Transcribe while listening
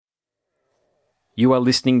You are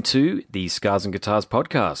listening to the Scars and Guitars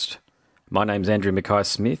podcast. My name's Andrew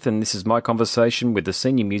Mackay-Smith, and this is my conversation with the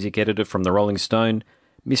senior music editor from the Rolling Stone,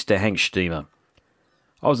 Mr. Hank Shteamer.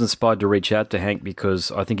 I was inspired to reach out to Hank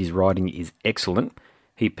because I think his writing is excellent.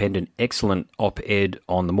 He penned an excellent op-ed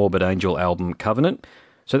on the Morbid Angel album Covenant,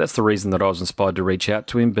 so that's the reason that I was inspired to reach out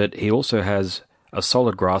to him, but he also has a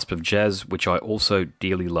solid grasp of jazz, which I also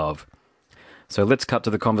dearly love. So let's cut to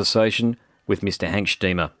the conversation with Mr. Hank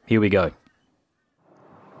Shteamer. Here we go.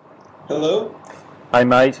 Hello? Hey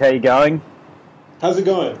mate, how you going? How's it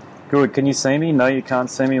going? Good. Can you see me? No, you can't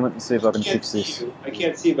see me. Let me see if I can fix this. I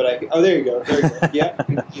can't see, but I can. Oh, there you go. There you go. Yeah, I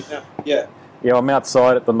can see you now. Yeah. Yeah, I'm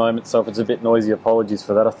outside at the moment, so if it's a bit noisy, apologies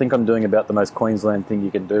for that. I think I'm doing about the most Queensland thing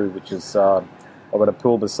you can do, which is I've got a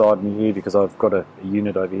pool beside me here because I've got a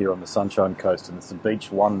unit over here on the Sunshine Coast, and it's a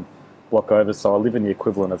beach one block over, so I live in the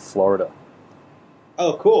equivalent of Florida.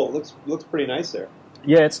 Oh, cool. Looks pretty nice there.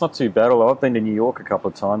 Yeah, it's not too bad. Although I've been to New York a couple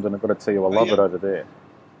of times, and I've got to tell you, I love it over there.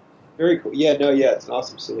 Very cool. Yeah, it's an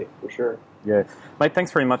awesome city for sure. Yeah, mate.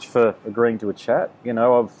 Thanks very much for agreeing to a chat. You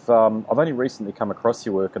know, I've only recently come across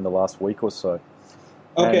your work in the last week or so.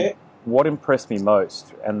 Okay. And what impressed me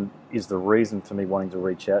most, and is the reason for me wanting to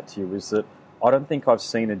reach out to you, is that I don't think I've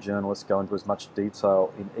seen a journalist go into as much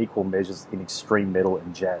detail in equal measures in extreme metal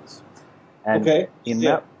and jazz. And in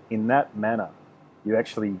that manner, you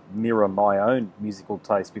actually mirror my own musical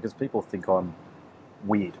taste, because people think I'm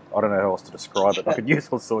weird. I don't know how else to describe it. I could use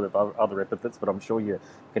all sort of other epithets, but I'm sure you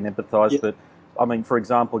can empathise. Yeah. But, I mean, for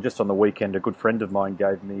example, just on the weekend, a good friend of mine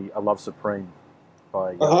gave me A Love Supreme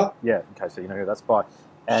by, in case you know who that's by.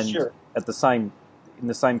 And in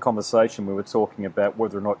the same conversation, we were talking about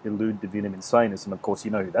whether or not Elude Divinum Insanus, and of course you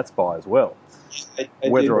know who that's by as well.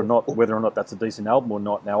 Whether or not that's a decent album or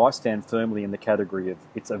not. Now, I stand firmly in the category of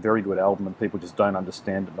it's a very good album, and people just don't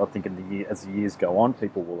understand it. I think as the years go on,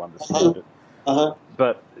 people will understand it.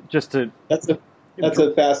 But just to that's a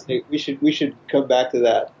fascinating. We should come back to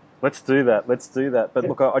that. Let's do that. But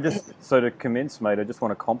look, I just to commence, mate, I just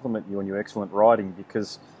want to compliment you on your excellent writing,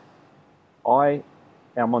 because I'm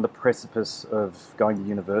on the precipice of going to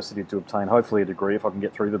university to obtain, hopefully, a degree if I can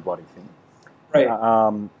get through the bloody thing. Right.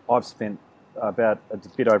 I've spent about a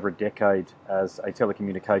bit over a decade as a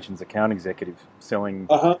telecommunications account executive, selling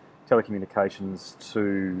telecommunications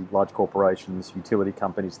to large corporations, utility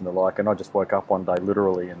companies and the like, and I just woke up one day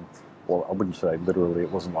literally, and, well, I wouldn't say literally,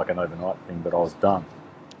 it wasn't like an overnight thing, but I was done.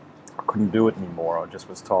 I couldn't do it anymore. I just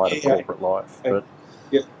was tired of corporate life. But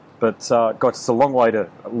gosh, it's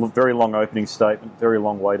a very long opening statement, very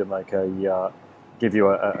long way to make give you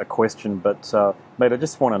a question. But, mate, I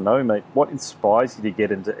just want to know, mate, what inspires you to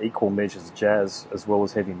get into equal measures jazz as well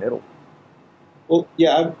as heavy metal? Well,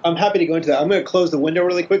 yeah, I'm happy to go into that. I'm going to close the window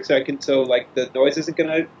really quick so the noise isn't going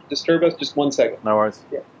to disturb us. Just 1 second. No worries.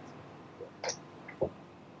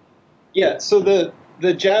 Yeah. So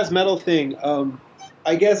the jazz metal thing,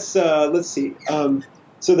 I guess, let's see.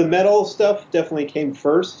 So the metal stuff definitely came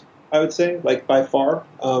first, I would say, like by far.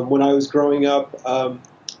 When I was growing up,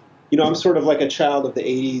 I'm sort of like a child of the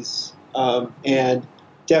 80s, and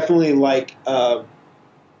definitely like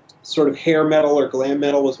sort of hair metal or glam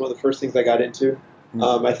metal was one of the first things I got into.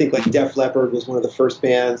 I think like Def Leppard was one of the first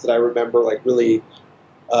bands that I remember like really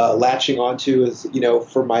latching onto as,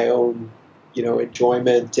 for my own,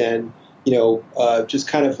 enjoyment, and just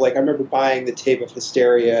kind of like I remember buying the tape of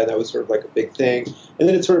Hysteria, and that was sort of like a big thing. And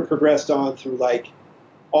then it sort of progressed on through like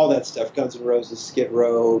all that stuff, Guns N' Roses, Skid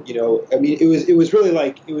Row. I mean, it was really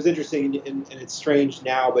like, it was interesting, and it's strange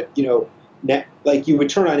now, but like you would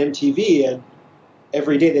turn on MTV and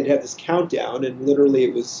every day they'd have this countdown, and literally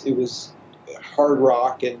it was hard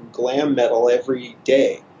rock and glam metal every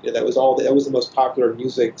day. That was the most popular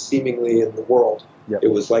music seemingly in the world. Yep.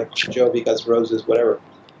 It was like Jovi, Guns N' Roses, whatever.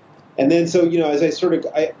 And then so as I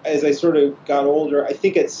sort of got older, I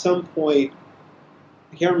think at some point,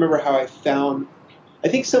 I can't remember how I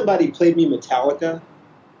think somebody played me Metallica,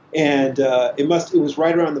 and it was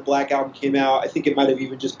right around the Black Album came out. I think it might have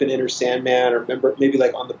even just been Enter Sandman, or maybe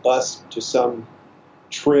like on the bus to some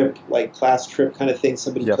trip, like class trip kind of thing.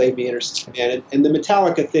 Somebody played me Enter Sandman, and the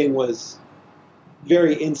Metallica thing was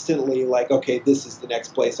very instantly like, okay, this is the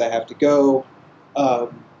next place I have to go,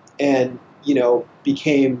 and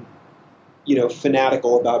became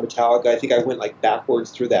fanatical about Metallica. I think I went like backwards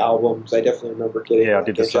through the albums. I definitely remember getting. Yeah, I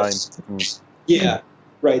did the same. Yeah,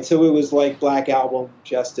 right. So it was like Black Album,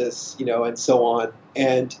 Justice, and so on.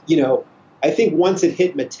 And I think once it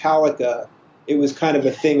hit Metallica, it was kind of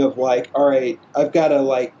a thing of like, all right, I've got to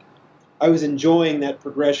like. I was enjoying that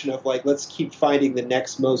progression of like, let's keep finding the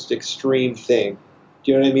next most extreme thing.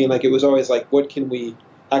 Do you know what I mean? Like it was always like, how can we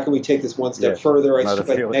take this one step further? I took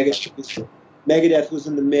like Megadeth was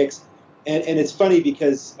in the mix, and it's funny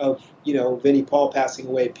because of Vinnie Paul passing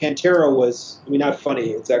away. Pantera was, I mean, not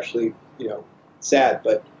funny. It's actually sad,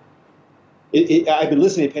 but I've been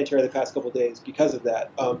listening to Pantera the past couple of days because of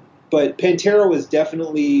that. But Pantera was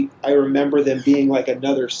definitely, I remember them being like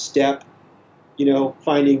another step.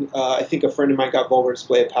 Finding, I think a friend of mine got Vulgar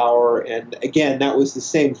Display of Power, and again, that was the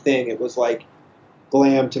same thing. It was like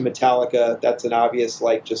glam to Metallica. That's an obvious,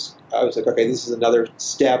 I was like, okay, this is another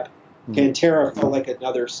step. Pantera felt like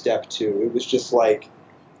another step too. It was just like,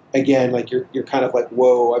 again, like you're kind of like,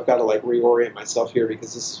 whoa, I've got to like reorient myself here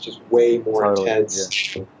because this is just way more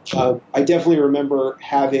intense. Yeah. I definitely remember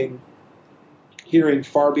hearing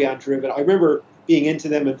Far Beyond Driven. I remember being into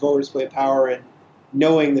them in Vulgar Display of Power and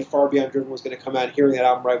knowing that Far Beyond Driven was going to come out, hearing that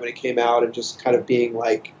album right when it came out, and just kind of being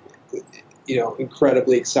like,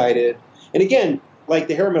 incredibly excited. And again, like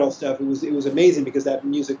the hair metal stuff, it was amazing because that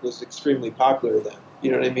music was extremely popular then.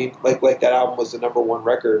 You know what I mean? Like that album was the #1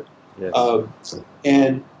 record. Yes.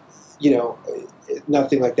 And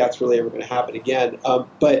nothing like that's really ever going to happen again.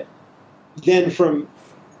 But then from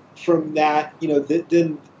that,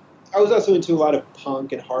 then I was also into a lot of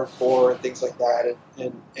punk and hardcore and things like that.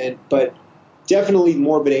 But definitely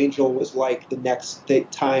Morbid Angel was like the next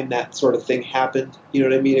time that sort of thing happened. You know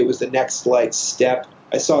what I mean? It was the next step.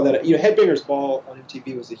 I saw that, Headbangers Ball on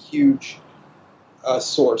MTV was a huge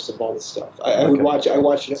source of all this stuff. I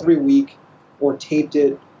watched it every week or taped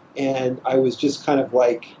it, and I was just kind of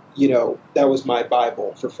like, that was my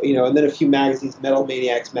Bible for, and then a few magazines, Metal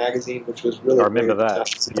Maniacs magazine, which was really, I remember that.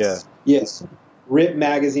 Yeah. Yes. Rip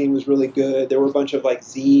magazine was really good. There were a bunch of like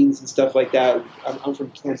zines and stuff like that. I'm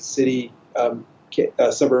from Kansas City,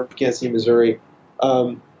 suburb of Kansas City, Missouri.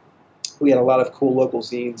 We had a lot of cool local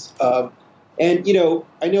zines. And,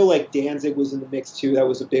 I know like Danzig was in the mix too. That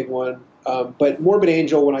was a big one. But Morbid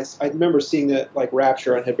Angel, when I remember seeing that like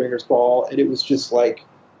Rapture on Headbangers Ball, and it was just like,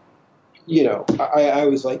 I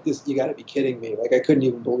was like, this, you got to be kidding me. Like, I couldn't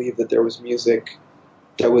even believe that there was music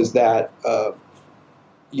that was that, I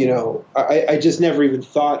just never even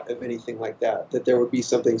thought of anything like that there would be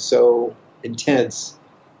something so intense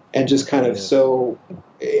and just kind of so,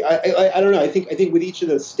 I don't know. I think with each of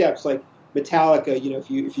those steps, like Metallica,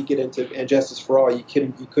 if you get into And Justice for All, you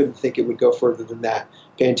couldn't think it would go further than that.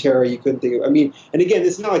 Pantera, you couldn't think of, and again,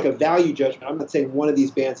 this is not like a value judgment. I'm not saying one of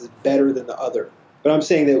these bands is better than the other. But I'm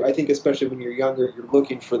saying that I think especially when you're younger, you're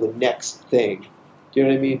looking for the next thing. Do you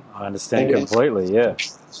know what I mean? I understand completely, yeah.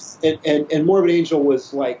 And Morbid Angel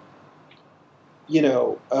was like,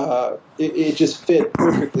 it just fit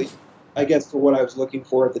perfectly, I guess, for what I was looking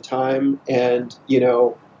for at the time. And,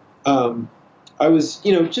 I was,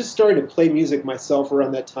 just starting to play music myself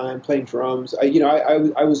around that time, playing drums. I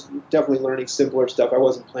was definitely learning simpler stuff. I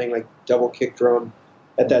wasn't playing like double kick drum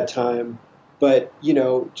at that time. But,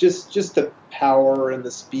 just the power and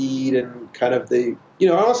the speed and kind of the,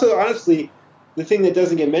 also, honestly, the thing that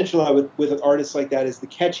doesn't get mentioned a lot with artists like that is the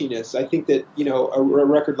catchiness. I think that, a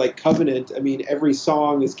record like Covenant, every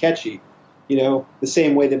song is catchy, the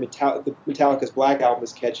same way that Metallica's Black Album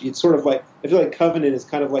is catchy. It's sort of like, I feel like Covenant is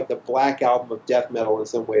kind of like the Black Album of death metal in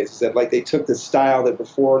some ways. Is that like they took the style that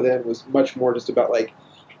before then was much more just about like,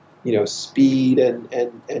 speed and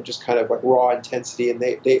just kind of like raw intensity. And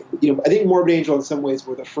they I think Morbid Angel in some ways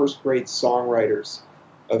were the first great songwriters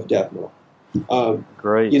of death metal.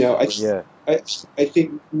 Great. I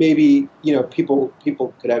think maybe, people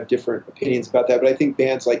could have different opinions about that, but I think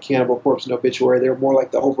bands like Cannibal Corpse and Obituary, they're more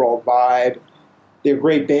like the overall vibe. They're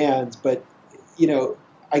great bands, but,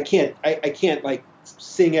 I can't like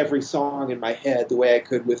sing every song in my head the way I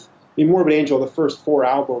could with, Morbid Angel, the first 4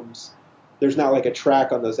 albums, there's not like a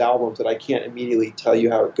track on those albums that I can't immediately tell you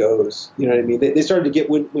how it goes. You know what I mean? They started to get,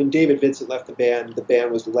 when David Vincent left the band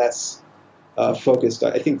was less focused.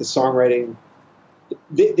 I think the songwriting,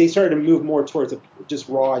 they started to move more towards just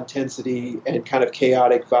raw intensity and kind of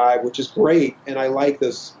chaotic vibe, which is great. And I like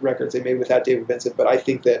those records they made without David Vincent. But I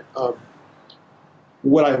think that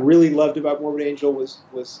what I really loved about Morbid Angel was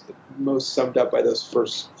most summed up by those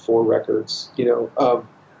first 4 records,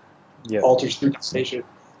 Altars Through Station.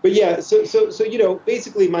 But yeah, so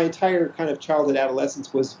basically my entire kind of childhood,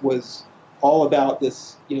 adolescence was all about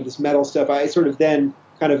this, this metal stuff. I sort of then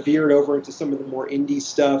kind of veered over into some of the more indie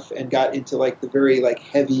stuff and got into like the very like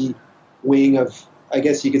heavy wing of, I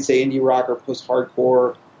guess you could say, indie rock or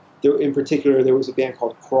post-hardcore. In particular, there was a band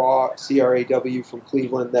called Craw, C-R-A-W, from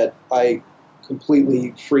Cleveland that I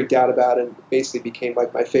completely freaked out about and basically became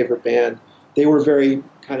like my favorite band. They were very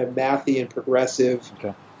kind of mathy and progressive,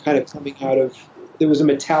 kind of coming out of, there was a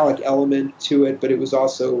metallic element to it, but it was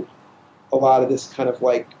also a lot of this kind of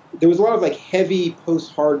like there was a lot of like heavy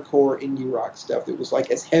post-hardcore indie rock stuff that was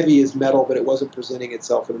like as heavy as metal, but it wasn't presenting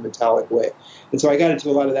itself in a metallic way. And so I got into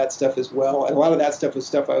a lot of that stuff as well. And a lot of that stuff was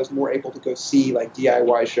stuff I was more able to go see, like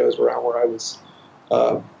DIY shows around where I was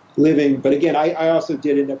living. But again, I also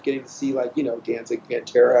did end up getting to see like, Danzig,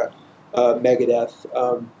 Pantera, Megadeth,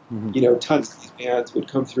 tons of these bands would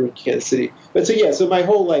come through in Kansas City. But so, yeah, so my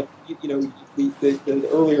whole, like, the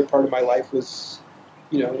earlier part of my life was,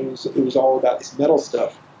 it was all about this metal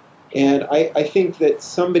stuff. And I think that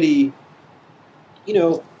somebody,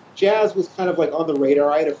 jazz was kind of like on the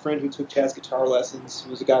radar. I had a friend who took jazz guitar lessons, who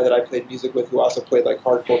was a guy that I played music with, who also played like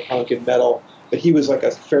hardcore punk and metal, but he was like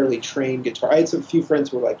a fairly trained guitar. I had some few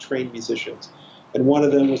friends who were like trained musicians, and one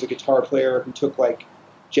of them was a guitar player who took like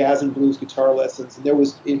jazz and blues guitar lessons, and there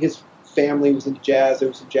was, in his family was into jazz. There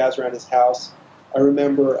was some jazz around his house. I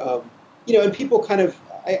remember, and people kind of,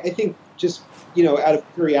 I think just, out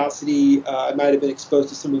of curiosity, I might have been exposed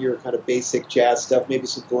to some of your kind of basic jazz stuff, maybe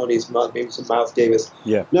some Thelonious Monk, maybe some Miles Davis.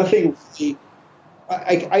 Yeah. Nothing.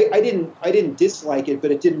 I didn't dislike it,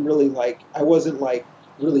 but it didn't really like. I wasn't like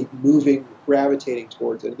really gravitating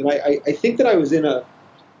towards it. And I think that I was in a.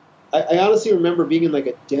 I honestly remember being in like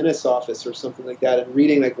a dentist's office or something like that and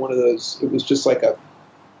reading like one of those. It was just like a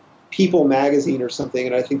People magazine or something,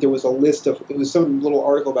 and I think there was a list of. It was some little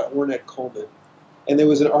article about Ornette Coleman, and there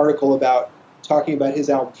was an article about talking about his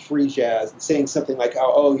album Free Jazz and saying something like,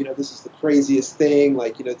 this is the craziest thing,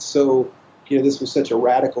 like, it's so, this was such a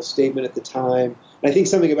radical statement at the time. And I think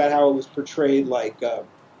something about how it was portrayed, like, I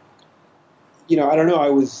don't know, I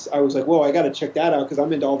was like, whoa, I got to check that out because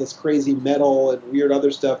I'm into all this crazy metal and weird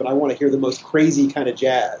other stuff, and I want to hear the most crazy kind of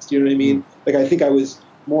jazz. Do you know what I mean? Like, I think I was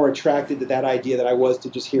more attracted to that idea than I was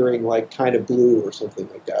to just hearing like kind of blue or something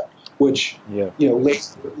like that, which,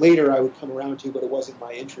 later I would come around to, but it wasn't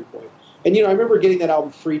my entry point. And, I remember getting that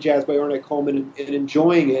album Free Jazz by Ornette Coleman and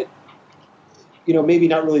enjoying it, maybe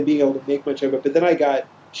not really being able to make much of it. But then I got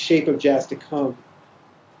Shape of Jazz to Come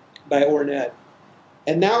by Ornette.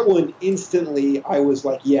 And that one instantly I was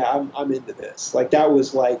like, yeah, I'm into this. Like that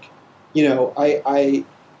was like, it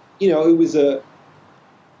was the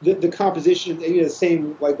composition, the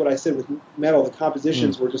same like what I said with metal, the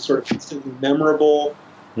compositions were just sort of instantly memorable.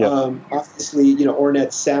 Yep. Obviously,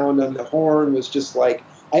 Ornette's sound on the horn was just like,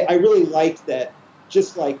 I really liked that,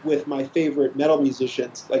 just like with my favorite metal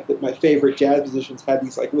musicians, like my favorite jazz musicians had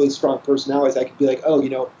these like really strong personalities. I could be like,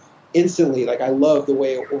 instantly, like I love the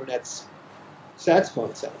way Ornette's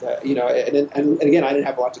saxophone sounds. And again, I didn't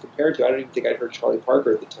have a lot to compare it to. I don't even think I'd heard Charlie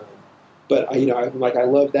Parker at the time. But, I'm like, I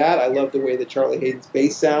love that. I love the way that Charlie Hayden's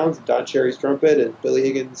bass sounds, and Don Cherry's trumpet, and Billy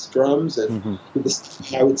Higgins' drums. And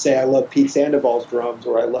I would say I love Pete Sandoval's drums,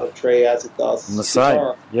 or I love Trey Azathoth's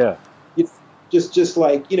guitar. Yeah. Just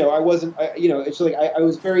like, I wasn't, it's like I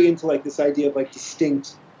was very into like this idea of like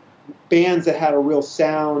distinct bands that had a real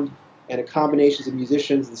sound and a combinations of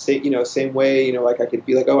musicians the same way, like I could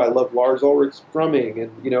be like, I love Lars Ulrich's drumming,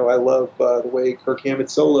 and, I love the way Kirk Hammett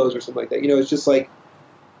solos or something like that. It's just like,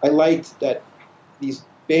 I liked that these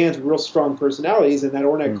bands with real strong personalities, and that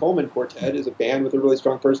Ornette Coleman Quartet is a band with a really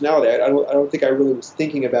strong personality. I don't think I really was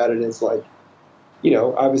thinking about it as like,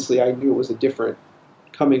 obviously I knew it was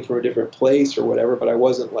coming from a different place or whatever, but I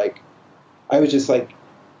wasn't like, I was just like,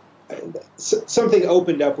 something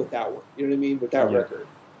opened up with that one, you know what I mean, with that record.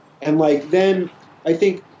 And like then, I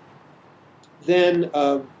think then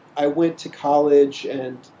I went to college,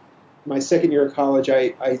 and my second year of college,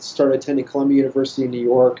 I started attending Columbia University in New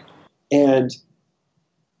York, and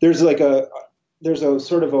there's a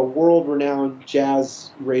sort of a world-renowned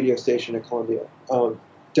jazz radio station at Columbia,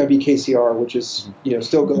 WKCR, which is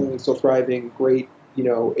still going, still thriving, great.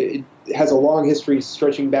 It has a long history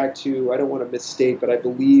stretching back to, I don't want to misstate, but I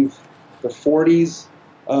believe the 40s,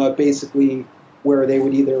 basically, where they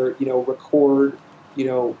would either record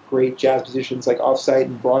great jazz musicians like offsite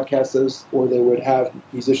and broadcast those, or they would have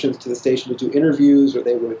musicians to the station to do interviews, or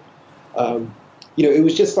they would, it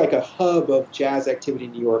was just like a hub of jazz activity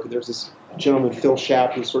in New York. And there's this gentleman, Phil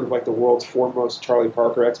Schaap, who's sort of like the world's foremost Charlie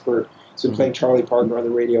Parker expert. He's been playing Charlie Parker on the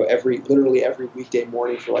radio literally every weekday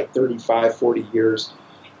morning for like 35, 40 years.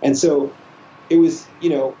 And so it was,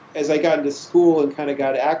 as I got into school and kind of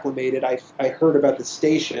got acclimated, I heard about the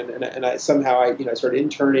station, and I somehow I started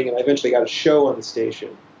interning, and I eventually got a show on the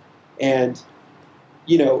station. And,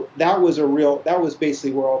 that was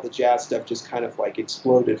basically where all the jazz stuff just kind of like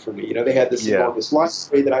exploded for me. They had this enormous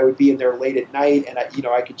library that I would be in there late at night, and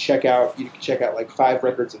I could check out like 5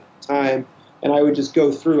 records at a time, and I would just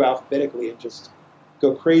go through alphabetically and just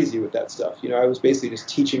go crazy with that stuff. I was basically just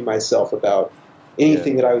teaching myself about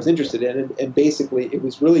anything that I was interested in. And basically it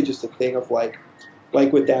was really just a thing of like,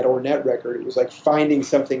 like with that Ornette record, it was like finding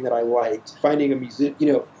something that I liked, finding a music,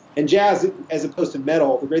 and jazz, as opposed to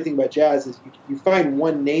metal, the great thing about jazz is you find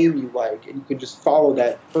one name you like, and you can just follow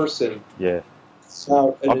that person. Yeah.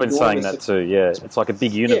 I've been saying that too, yeah. It's like a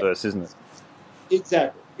big universe, isn't it?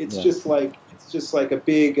 Exactly. It's just like a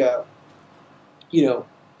big,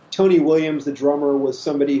 Tony Williams, the drummer, was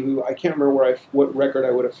somebody who I can't remember what record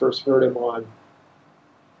I would have first heard him on.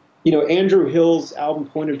 Andrew Hill's album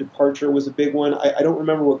Point of Departure was a big one. I don't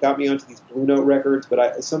remember what got me onto these Blue Note records,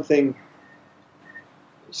 but something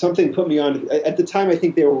put me on. At the time, I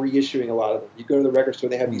think they were reissuing a lot of them. You go to the record store,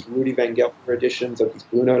 they have these Rudy Van Gelder editions of these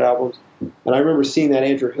Blue Note albums. And I remember seeing that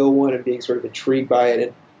Andrew Hill one and being sort of intrigued by it.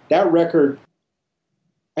 And that record,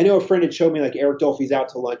 I know a friend had showed me like Eric Dolphy's Out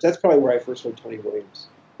to Lunch. That's probably where I first heard Tony Williams,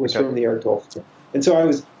 was from the Eric Dolphy. And so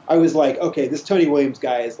I was like, okay, this Tony Williams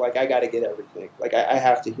guy is like, I got to get everything. Like, I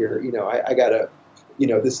have to hear, I got to,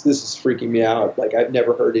 this is freaking me out. Like, I've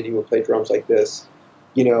never heard anyone play drums like this.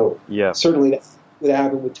 Certainly that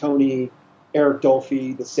happened with Tony, Eric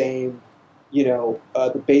Dolphy, the same.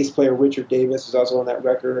 The bass player Richard Davis was also on that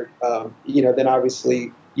record. Then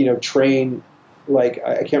obviously, Train, like,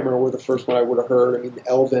 I can't remember where the first one I would have heard. I mean,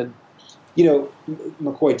 Elvin,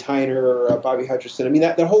 McCoy Tyner, or Bobby Hutcherson. I mean,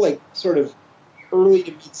 that whole, like, sort of early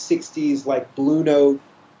to mid 60s, like, Blue Note,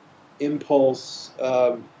 Impulse,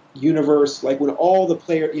 universe, like when all the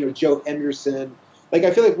players, Joe Henderson, like,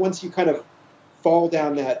 I feel like once you kind of fall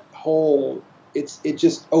down that hole, it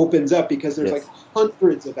just opens up because there's like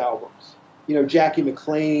hundreds of albums. Jackie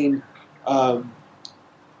McLean,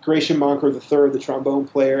 Gratian Monker III, the trombone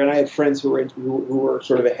player, and I had friends who were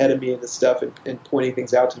sort of ahead of me in this stuff and pointing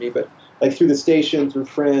things out to me. But like through the station, through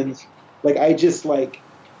friends, like I just like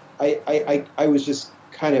I was just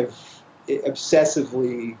kind of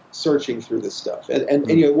obsessively searching through this stuff, and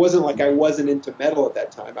it wasn't like I wasn't into metal at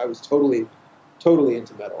that time. I was totally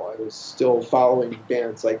into metal. I was still following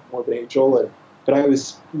bands like Morbid Angel, but I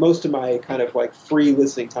was, most of my kind of like free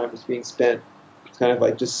listening time was being spent kind of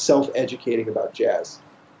like just self-educating about jazz,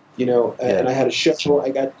 and I had a show. I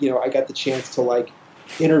got the chance to like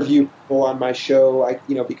interview people on my show.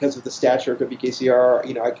 Because of the stature of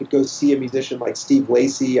WKCR, I could go see a musician like Steve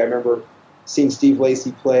Lacy. I remember seeing Steve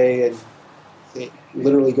Lacy play and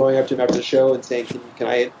literally going up to him after the show and saying, can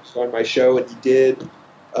I on my show? And he did.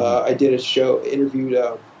 I did a show, interviewed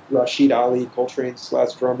Rashid Ali, Coltrane's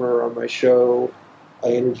last drummer, on my show. I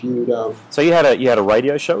interviewed. So you had a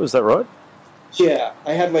radio show, is that right? Yeah,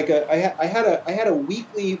 I had like I had a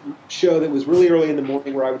weekly show that was really early in the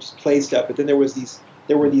morning where I would just play stuff. But then there were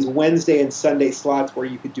these Wednesday and Sunday slots where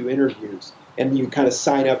you could do interviews and you kind of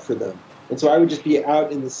sign up for them. And so I would just be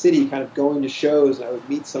out in the city, kind of going to shows, and I would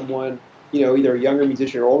meet someone, either a younger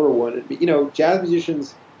musician or older one. And, jazz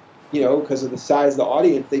musicians, because of the size of the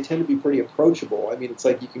audience, they tend to be pretty approachable. I mean, it's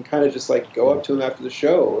like you can kind of just like go up to them after the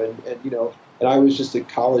show, and I was just a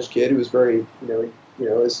college kid who was very,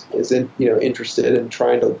 interested and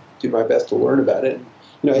trying to do my best to learn about it. And,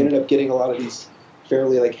 I ended up getting a lot of these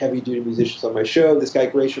fairly like heavy duty musicians on my show. This guy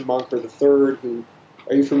Gratian Monker III, who,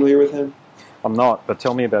 are you familiar with him? I'm not, but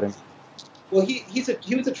tell me about him. Well, he was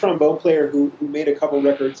a trombone player who made a couple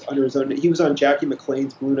records under his own. He was on Jackie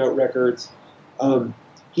McLean's Blue Note records.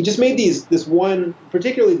 He just made this one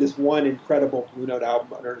incredible Blue Note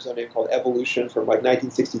album under his own name called Evolution from like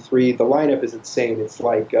 1963. The lineup is insane. It's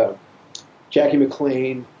like Jackie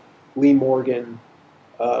McLean, Lee Morgan,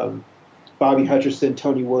 Bobby Hutcherson,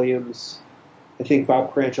 Tony Williams. I think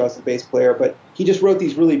Bob Cranshaw's the bass player. But he just wrote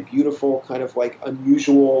these really beautiful, kind of like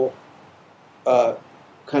unusual,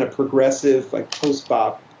 kind of progressive, like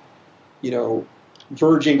post-bop,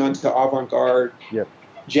 verging onto avant-garde. Yep.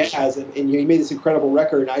 Jazz, and he made this incredible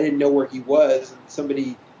record, and I didn't know where he was, and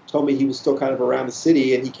somebody told me he was still kind of around the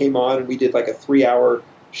city, and he came on, and we did like a 3-hour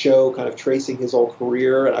show kind of tracing his whole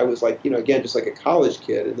career, and I was like, again, just like a college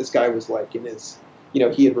kid, and this guy was like in his, he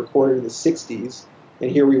had recorded in the 60s, and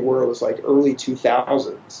here we were, it was like early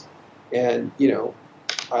 2000s, and,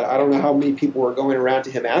 I don't know how many people were going around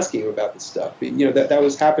to him asking him about this stuff, but, that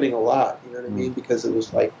was happening a lot, you know what I mean, because it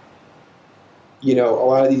was like, a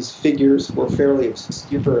lot of these figures were fairly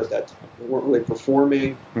obscure at that time. They weren't really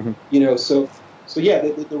performing, so yeah,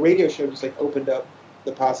 the radio show just like opened up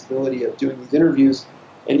the possibility of doing these interviews.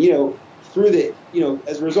 And, through the,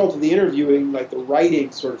 as a result of the interviewing, like the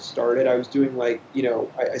writing sort of started. I was doing like,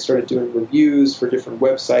 I started doing reviews for different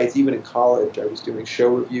websites. Even in college, I was doing show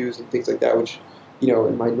reviews and things like that, which,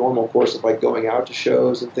 in my normal course of like going out to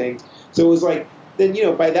shows and things. So it was like, then,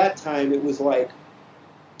 by that time it was like,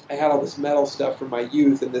 I had all this metal stuff from my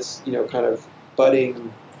youth and this, kind of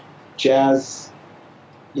budding jazz,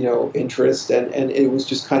 interest. And it was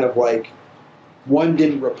just kind of like, one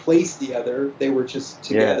didn't replace the other; they were just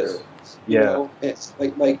together. Yes. You Yeah. know, it's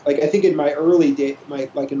like I think in my early day,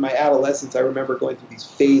 in my adolescence, I remember going through these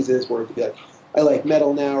phases where it'd be like, I like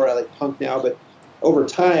metal now or I like punk now, but over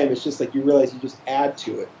time, it's just like you realize you just add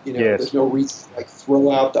to it. You know, Yes. there's no reason to like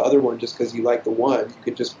throw out the other one just because you like the one. You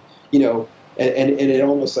could just, you know, and it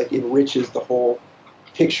almost like enriches the whole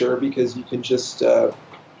picture because you can just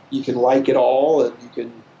you can like it all and you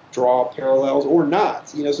can draw parallels or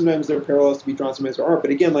not. You know, sometimes there are parallels to be drawn, sometimes there aren't.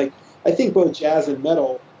 But again, like I think both jazz and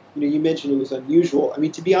metal, you know, you mentioned it was unusual. I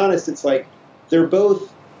mean, to be honest, it's like they're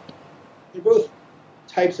both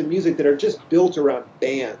types of music that are just built around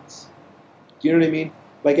bands. Do you know what I mean?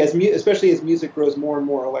 Like especially as music grows more and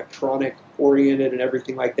more electronic oriented and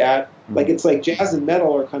everything like that. Like it's like jazz and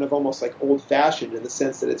metal are kind of almost like old fashioned in the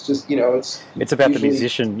sense that it's just, you know, It's about usually, the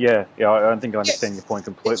musician. Yeah. Yeah. I don't think I understand your yes, point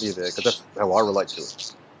completely there, because that's how I relate to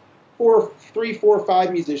it. three, four,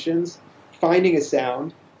 five musicians finding a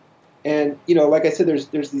sound, and you know, like I said,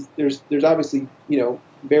 there's obviously, you know,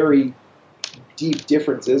 very deep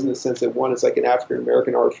differences in the sense that one is like an African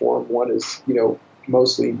American art form, one is, you know,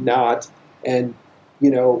 mostly not, and you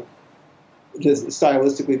know, just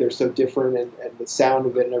stylistically they're so different, and the sound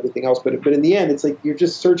of it and everything else. But in the end, it's like you're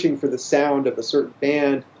just searching for the sound of a certain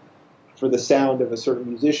band, for the sound of a certain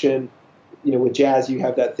musician. You know, with jazz, you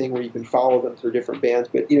have that thing where you can follow them through different bands.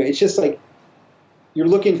 But you know, it's just like you're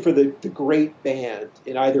looking for the great band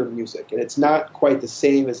in either music, and it's not quite the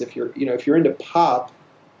same as if you're, you know, if you're into pop,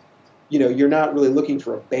 you know, you're not really looking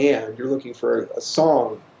for a band. You're looking for a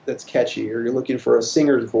song that's catchy, or you're looking for a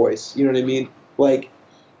singer's voice. You know what I mean? Like,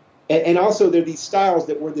 and also there are these styles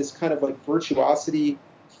that where this kind of like virtuosity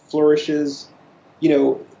flourishes. You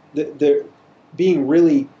know, the being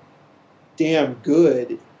really damn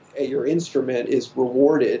good at your instrument is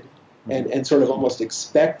rewarded and sort of almost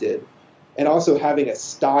expected. And also having a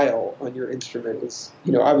style on your instrument is,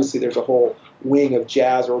 you know, obviously there's a whole wing of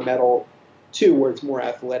jazz or metal too, where it's more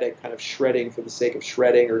athletic, kind of shredding for the sake of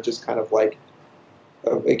shredding, or just kind of like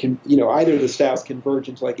it can, you know, either of the styles converge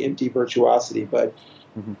into like empty virtuosity, but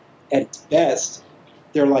at its best,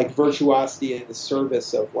 they're like virtuosity in the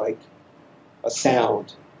service of like a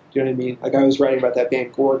sound. Do you know what I mean? Like I was writing about that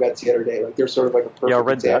band Gorguts the other day. Like they're sort of like a perfect Yeah, I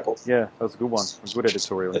read example. that. Yeah, that was a good one. A good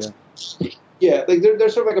editorial. Yeah. Yeah, like they're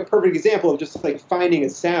sort of like a perfect example of just like finding a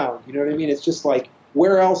sound. You know what I mean? It's just like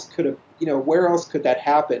where else could that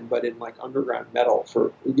happen but in like underground metal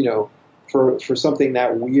for, you know, for something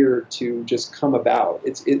that weird to just come about.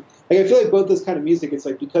 Like I feel like both this kind of music, it's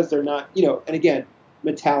like because they're not, you know, and again,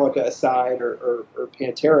 Metallica aside or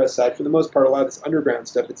Pantera aside, for the most part, a lot of this underground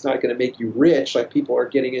stuff, it's not going to make you rich. Like people are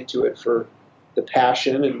getting into it for the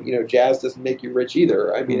passion, and you know, jazz doesn't make you rich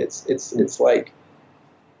either. I mean, it's like,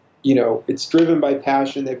 you know, it's driven by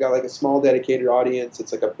passion. They've got like a small dedicated audience.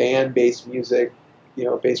 It's like a band-based music, you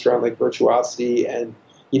know, based around like virtuosity, and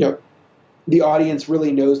you know, the audience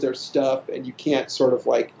really knows their stuff, and you can't sort of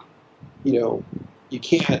like, you know, you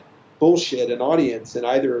can't bullshit an audience in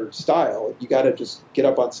either style. You got to just get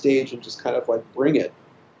up on stage and just kind of like bring it.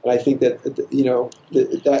 And I think that, you know,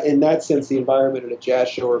 that in that sense, the environment at a jazz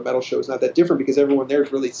show or a metal show is not that different because everyone there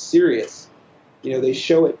is really serious. You know, they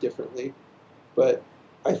show it differently, but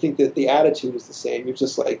I think that the attitude is the same. You're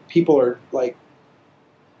just like, people are like,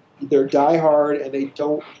 they're diehard and they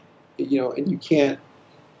don't, you know, and you can't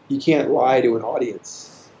lie to an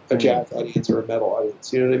audience, a jazz audience or a metal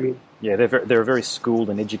audience. You know what I mean? Yeah, they're a very schooled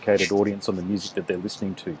and educated audience on the music that they're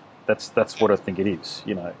listening to. That's what I think it is,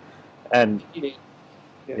 you know. And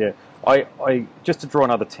yeah, I just to draw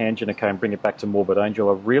another tangent, okay, and bring it back to Morbid Angel.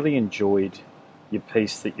 I really enjoyed your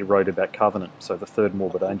piece that you wrote about Covenant, so the third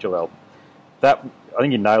Morbid Angel album. That, I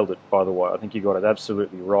think you nailed it, by the way. I think you got it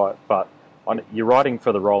absolutely right. But you're writing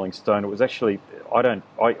for the Rolling Stone. It was actually,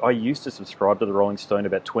 I used to subscribe to the Rolling Stone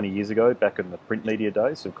about 20 years ago, back in the print media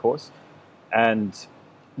days, of course. And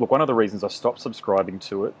look, one of the reasons I stopped subscribing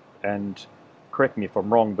to it, and correct me if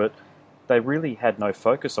I'm wrong, but they really had no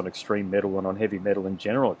focus on extreme metal and on heavy metal in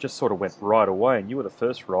general. It just sort of went right away. And you were the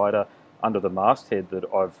first writer under the masthead that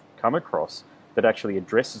I've come across that actually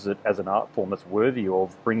addresses it as an art form that's worthy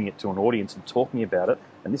of bringing it to an audience and talking about it.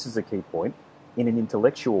 And this is a key point, in an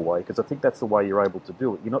intellectual way, because I think that's the way you're able to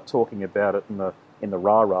do it. You're not talking about it in the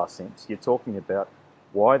rah-rah sense. You're talking about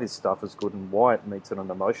why this stuff is good and why it meets at an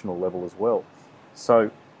emotional level as well. So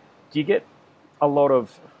do you get a lot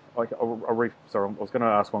of, like, sorry, I was going to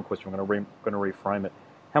ask one question. I'm going to reframe it.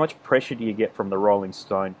 How much pressure do you get from the Rolling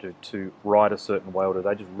Stone to write a certain way, or do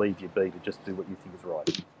they just leave you be to just do what you think is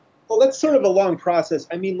right? Well, that's sort of a long process.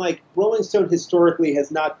 I mean, like, Rolling Stone historically has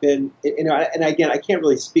not been, you know, and again, I can't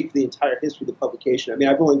really speak for the entire history of the publication. I mean,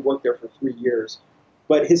 I've only worked there for 3 years,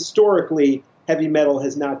 but historically heavy metal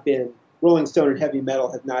has not been Rolling Stone and heavy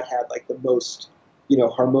metal have not had like the most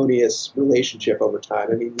harmonious relationship over time.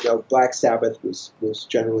 I mean, Black Sabbath was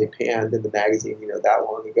generally panned in the magazine, that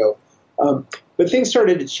long ago. But things have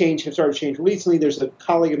started to change recently. There's a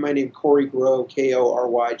colleague of mine named Corey Grow,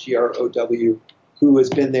 Koryggrow, who has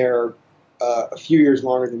been there a few years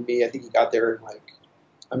longer than me. I think he got there in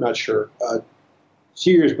I'm not sure, a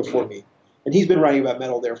few years before me. And he's been writing about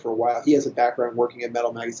metal there for a while. He has a background working at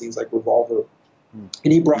metal magazines like Revolver.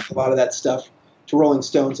 And he brought a lot of that stuff to Rolling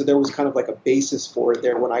Stone. So there was kind of like a basis for it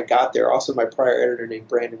there when I got there. Also, my prior editor named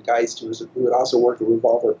Brandon Geist, who had also worked at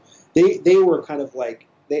Revolver, they were kind of like,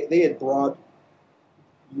 they had brought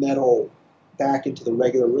metal back into the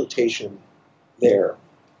regular rotation there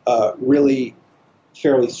really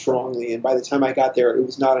fairly strongly. And by the time I got there, it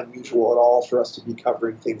was not unusual at all for us to be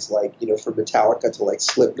covering things like, from Metallica to like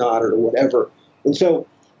Slipknot or whatever. And so,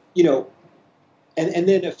 and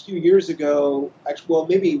then a few years ago, actually, well,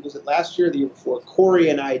 maybe was it last year or the year before, Corey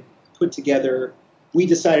and I put together, we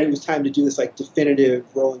decided it was time to do this like definitive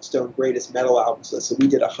Rolling Stone greatest metal albums list. So we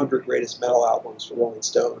did 100 greatest metal albums for Rolling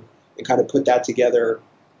Stone and kind of put that together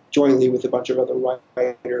jointly with a bunch of other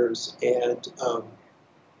writers. And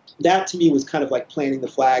that to me was kind of like planting the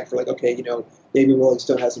flag for like, okay, maybe Rolling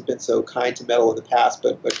Stone hasn't been so kind to metal in the past,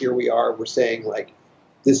 but here we are. We're saying like,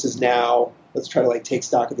 this is now, let's try to like take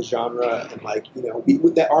stock of the genre. And like,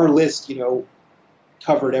 our list,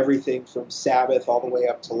 covered everything from Sabbath all the way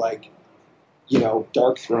up to like,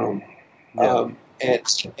 Dark Throne. Yeah.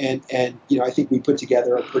 And I think we put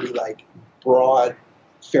together a pretty like broad,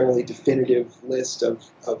 fairly definitive list of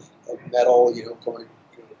metal, going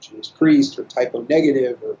Judas Priest or Typo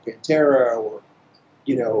Negative or Pantera or,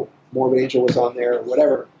 Morbid Angel was on there or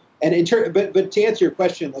whatever. And but to answer your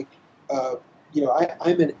question, like,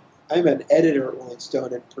 I'm an editor at Rolling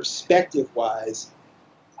Stone, and perspective-wise,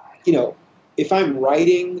 if I'm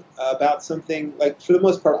writing about something, like for the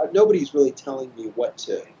most part, nobody's really telling me what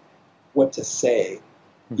to say.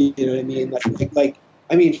 You know what I mean?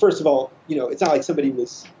 I mean, first of all, it's not like somebody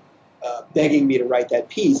was begging me to write that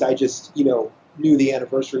piece. I just, knew the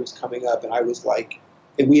anniversary was coming up, and I was like,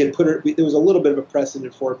 and we had put it. There was a little bit of a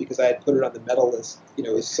precedent for it because I had put it on the metal list. It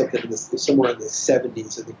was something somewhere in the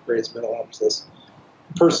 70s of the greatest metal albums list.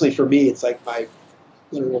 Personally, for me, it's like my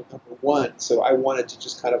number one. So I wanted to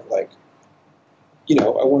just kind of like,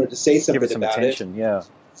 I wanted to say something give it some about attention, it. Yeah.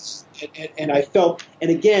 And I felt, and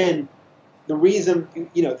again, the reason,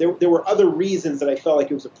 there were other reasons that I felt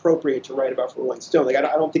like it was appropriate to write about for Rolling Stone. Like, I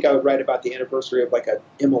don't think I would write about the anniversary of like an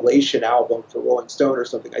Immolation album for Rolling Stone or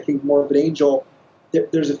something. I think Morbid Angel,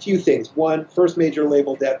 there's a few things. One, first major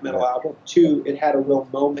label death metal album. Two, it had a real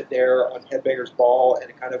moment there on Headbangers Ball, and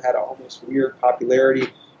it kind of had an almost weird popularity.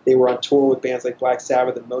 They were on tour with bands like Black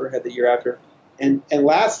Sabbath and Motorhead the year after. And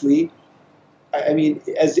lastly, I mean,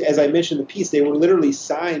 as I mentioned in the piece, they were literally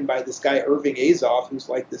signed by this guy Irving Azoff, who's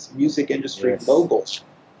like this music industry mogul,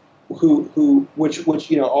 which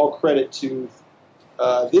all credit to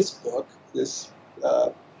this book, this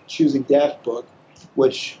Choosing Death book,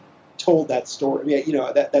 which told that story. I mean,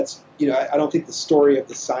 that's I don't think the story of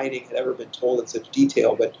the signing had ever been told in such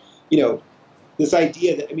detail, but this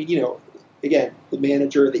idea that, I mean, again, the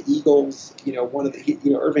manager of the Eagles, one of the,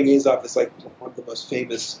 Irving Azoff is like one of the most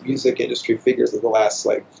famous music industry figures of the last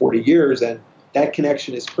like 40 years. And that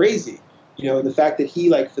connection is crazy, and the fact that he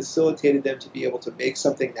like facilitated them to be able to make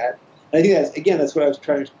something that, and I think that's what I was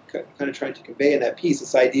trying to convey in that piece,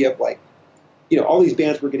 this idea of like, all these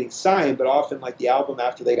bands were getting signed, but often like the album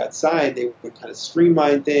after they got signed, they would kind of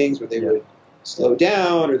streamline things, or they would slow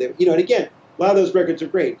down, or they, and again, a lot of those records are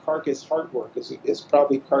great. Carcass Heartwork is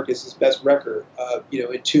probably Carcass's best record.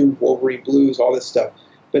 Entombed, Wolverine Blues, all this stuff.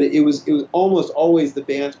 But it was almost always the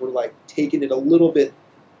bands were like taking it a little bit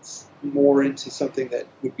more into something that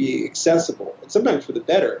would be accessible, and sometimes for the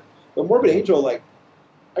better. But Morbid Angel, like,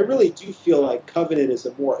 I really do feel like Covenant is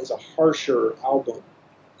a harsher album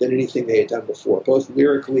than anything they had done before, both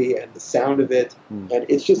lyrically and the sound of it. And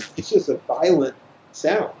it's just a violent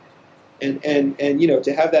sound. And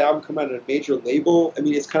to have that album come out on a major label, I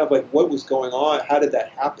mean, it's kind of like, what was going on? How did that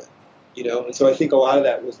happen? And so I think a lot of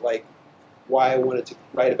that was like why I wanted to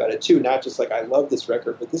write about it too. Not just like, I love this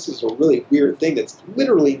record, but this is a really weird thing that's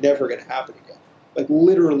literally never going to happen again. Like,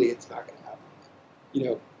 literally, it's not going to happen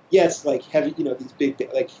again. Yes, like heavy, these big,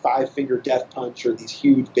 like Five Finger Death Punch, or these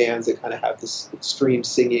huge bands that kind of have this extreme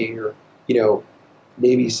singing, or,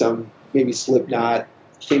 maybe Slipknot,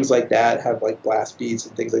 things like that have like blast beats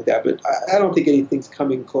and things like that. But I don't think anything's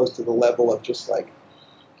coming close to the level of just like, I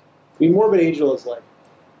mean, Morbid Angel is like,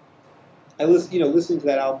 listening to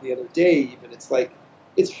that album the other day, even, it's like,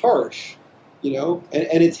 it's harsh, and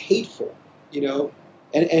it's hateful. you know,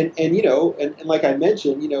 and you know, and like I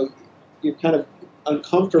mentioned, you know, you're kind of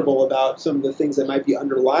uncomfortable about some of the things that might be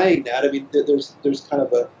underlying that. I mean, there's kind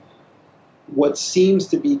of a what seems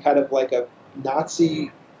to be kind of like a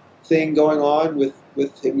Nazi thing going on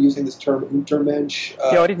with him using this term Untermensch.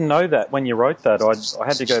 Yeah, I didn't know that when you wrote that. I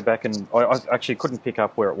had to go back and I actually couldn't pick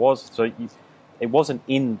up where it was. So it wasn't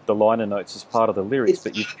in the liner notes as part of the lyrics, It's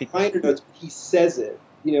but you picked liner notes. But he says it.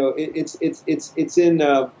 You know, it's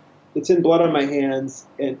in Blood on My Hands,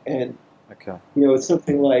 and okay. you know, it's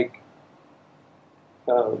something like,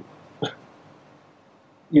 um,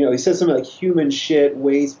 you know, he says something like human shit,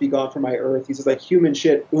 waste be gone from my earth. He says like human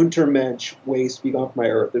shit, Untermensch, waste be gone from my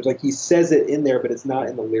earth. There's like he says it in there, but it's not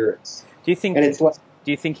in the lyrics. Do you think? And it's like,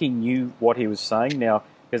 Do you think he knew what he was saying? Now,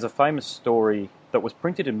 there's a famous story that was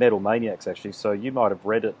printed in Metal Maniacs, actually, so you might have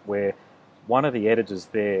read it, where one of the editors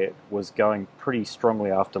there was going pretty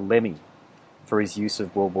strongly after Lemmy for his use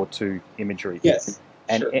of World War II imagery. yes,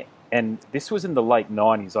 And sure. and this was in the late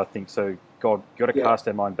 90s, I think, so God, got to Yeah. cast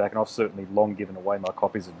our mind back, and I've certainly long given away my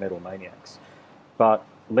copies of Metal Maniacs. But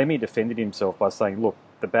Lemmy defended himself by saying, look,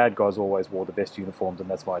 the bad guys always wore the best uniforms, and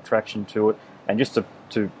that's my attraction to it. And just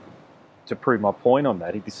to prove my point on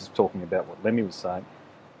that, this is talking about what Lemmy was saying,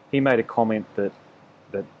 he made a comment that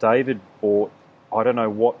David bought, I don't know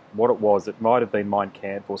what it was, it might have been Mein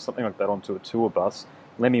Kampf or something like that, onto a tour bus.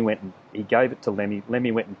 Lemmy went and he gave it to Lemmy.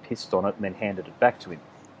 Lemmy went and pissed on it and then handed it back to him.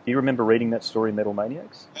 Do you remember reading that story in Metal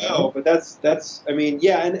Maniacs? No, but that's I mean,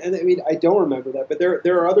 yeah, and I mean, I don't remember that, but there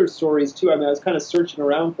are other stories too. I mean, I was kind of searching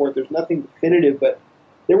around for it. There's nothing definitive, but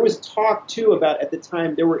there was talk too about, at the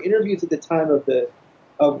time, there were interviews at the time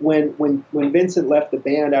of when Vincent left the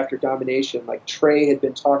band after Domination. Like Trey had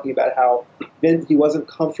been talking about how he wasn't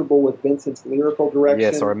comfortable with Vincent's lyrical direction.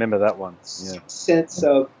 Yes, I remember that one. Yeah. Sense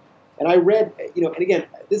of, and I read, you know, and again,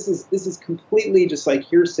 this is completely just like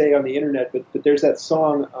hearsay on the internet, but there's that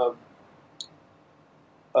song,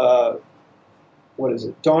 what is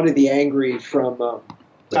it, Dawn of the Angry from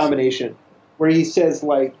Domination, where he says,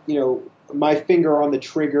 like, you know, my finger on the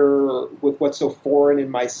trigger with what's so foreign in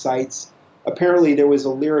my sights. Apparently there was a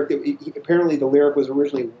lyric that apparently the lyric was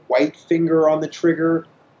originally white finger on the trigger,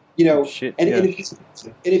 you know. Shit, and, yeah. and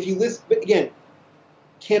if you listen, but again,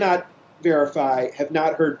 cannot verify, have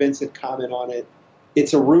not heard Vincent comment on it.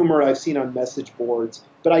 It's a rumor I've seen on message boards,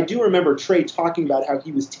 but I do remember Trey talking about how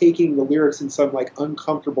he was taking the lyrics in some like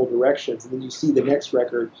uncomfortable directions, and then you see the next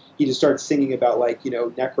record, he just starts singing about, like, you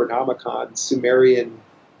know, Necronomicon, Sumerian,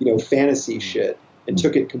 you know, fantasy shit, and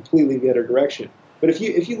took it completely the other direction. But if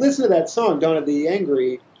you listen to that song, Dawn of the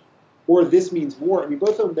Angry, or This Means War, I mean,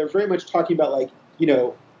 both of them, they're very much talking about, like, you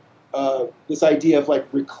know, this idea of like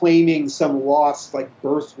reclaiming some lost like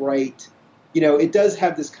birthright. You know, it does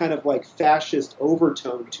have this kind of like fascist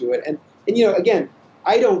overtone to it. And you know, again,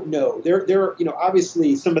 I don't know. There you know,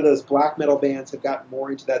 obviously some of those black metal bands have gotten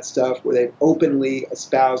more into that stuff where they've openly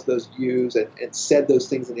espoused those views and said those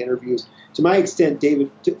things in interviews. To my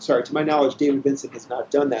knowledge, David Vincent has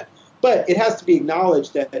not done that. But it has to be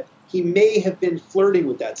acknowledged that he may have been flirting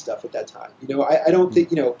with that stuff at that time. You know, I don't think,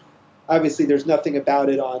 you know, obviously there's nothing about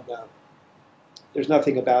it on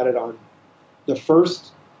the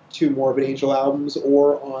first two Morbid Angel albums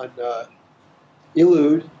or on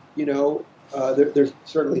Illude. You know, there's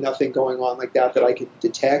certainly nothing going on like that I could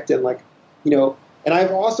detect. And, like, you know, and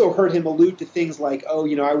I've also heard him allude to things like, oh,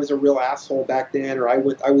 you know, I was a real asshole back then, or I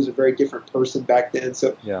was a very different person back then.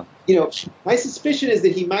 So, yeah, you know, my suspicion is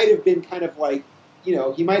that he might have been kind of like, you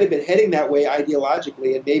know, he might have been heading that way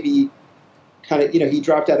ideologically, and maybe kind of, you know, he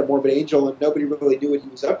dropped out of Morbid Angel and nobody really knew what he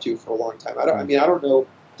was up to for a long time. I don't know.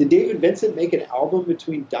 Did David Vincent make an album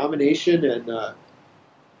between Domination and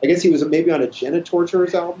I guess he was maybe on a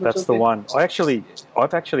Genitorturers album or that's something? the one.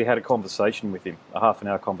 I've actually had a conversation with him, a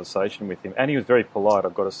half-an-hour conversation with him, and he was very polite,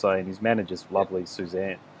 I've got to say, and his manager's lovely,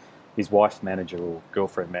 Suzanne, his wife manager or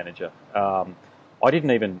girlfriend manager.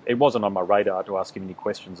 It wasn't on my radar to ask him any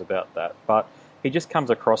questions about that, but he just comes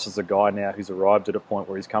across as a guy now who's arrived at a point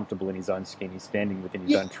where he's comfortable in his own skin, he's standing within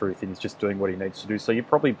his own truth, and he's just doing what he needs to do. So you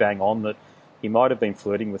probably bang on that he might have been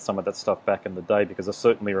flirting with some of that stuff back in the day, because I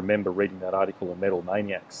certainly remember reading that article in Metal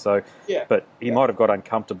Maniacs. So, Yeah. But he might have got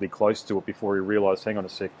uncomfortably close to it before he realised, hang on a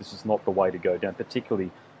sec, this is not the way to go down.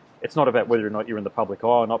 Particularly, it's not about whether or not you're in the public eye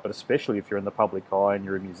or not, but especially if you're in the public eye and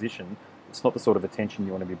you're a musician, it's not the sort of attention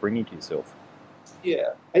you want to be bringing to yourself. Yeah,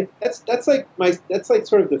 that's like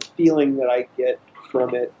sort of the feeling that I get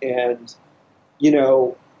from it, and you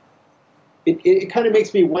know, it kind of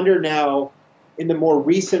makes me wonder now. In the more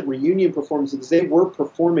recent reunion performances, they were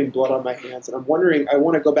performing Blood on My Hands, and I'm wondering, I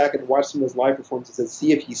want to go back and watch some of his live performances and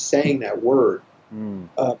see if he's saying that word.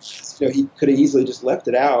 Mm. He could have easily just left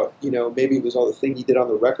it out. Maybe it was all the thing he did on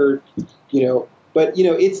the record. But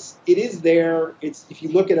it is there. It's if you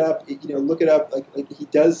look it up, look it up. Like he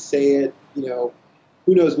does say it.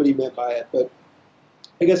 Who knows what he meant by it? But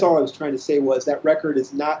I guess all I was trying to say was that record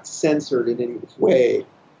is not censored in any way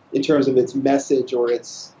in terms of its message or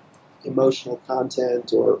its emotional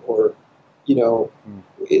content or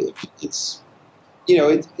it's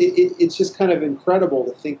it's just kind of incredible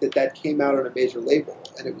to think that came out on a major label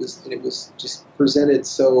and it was just presented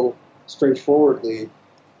so straightforwardly.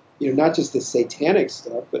 Not just the satanic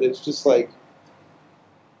stuff, but it's just like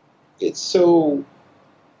it's so.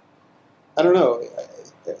 I don't know.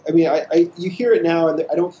 I mean, you hear it now, and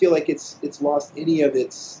I don't feel like it's lost any of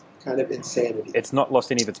its kind of insanity. It's not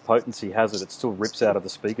lost any of its potency, has it? It still rips out of the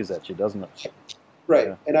speakers at you, doesn't it? Right.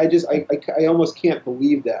 Yeah. And I almost can't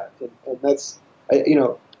believe that. And that's,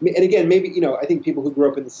 and again, maybe, I think people who grew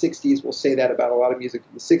up in the 60s will say that about a lot of music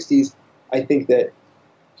in the 60s. I think that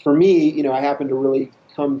for me, I happen to really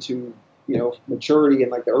come to, maturity in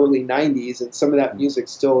like the early 90s, and some of that music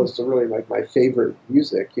still is really like my favorite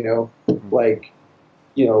music, like,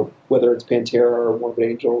 whether it's Pantera or Morbid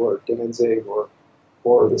Angel or Danzig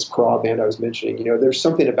or this Craw band I was mentioning, there's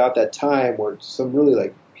something about that time where some really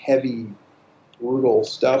like heavy, brutal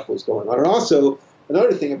stuff was going on. And also,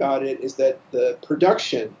 another thing about it is that the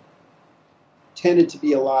production tended to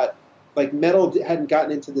be a lot, like metal hadn't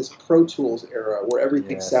gotten into this Pro Tools era where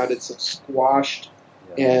everything sounded so squashed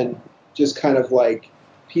and just kind of like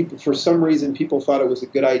people, for some reason, people thought it was a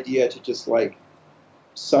good idea to just like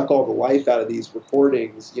suck all the life out of these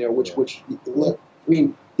recordings, which look, I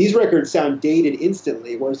mean, these records sound dated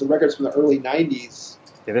instantly, whereas the records from the early 90s...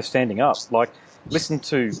 Yeah, they're standing up. Like, listen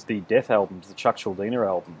to the Death albums, the Chuck Schuldiner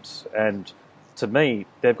albums, and to me,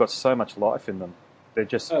 they've got so much life in them. They're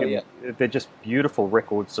just they're just beautiful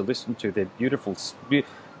records to listen to. They're beautiful.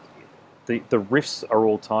 The riffs are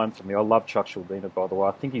all time for me. I love Chuck Schuldiner, by the way.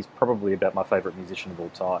 I think he's probably about my favourite musician of all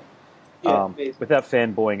time. Yeah, without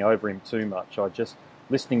fanboying over him too much,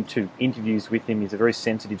 listening to interviews with him, he's a very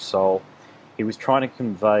sensitive soul. He was trying to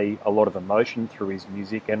convey a lot of emotion through his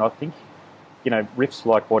music, and I think, riffs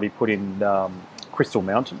like what he put in Crystal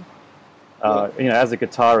Mountain, as a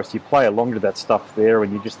guitarist, you play along to that stuff there,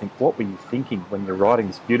 and you just think, what were you thinking when you're writing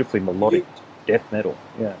this beautifully melodic death metal?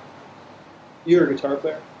 Yeah. You're a guitar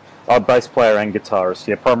player? I'm a bass player and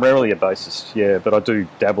guitarist, primarily a bassist, but I do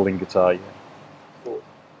dabble in guitar, Cool.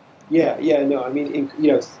 No, I mean,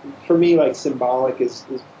 for me, like Symbolic is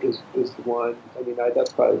the one. I mean,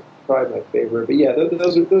 that's probably my favorite. But yeah,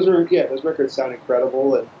 those records sound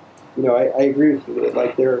incredible, and I agree with you.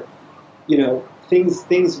 Like they're,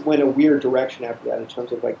 things went a weird direction after that in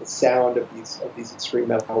terms of like the sound of these extreme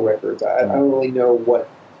metal records. I don't really know what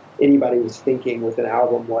anybody was thinking with an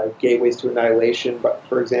album like Gateways to Annihilation, but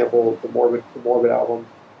for example, the Morbid album.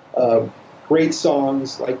 Great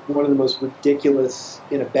songs, like one of the most ridiculous,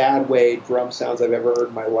 in a bad way, drum sounds I've ever heard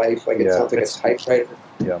in my life. Like it sounds like a typewriter.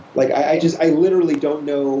 Yeah. Like I literally don't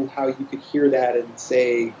know how you could hear that and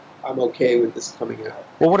say I'm okay with this coming out.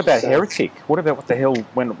 Well, what about Heretic? What about what the hell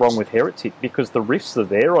went wrong with Heretic? Because the riffs are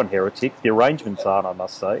there on Heretic, the arrangements aren't, I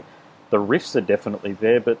must say. The riffs are definitely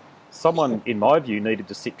there, but someone, in my view, needed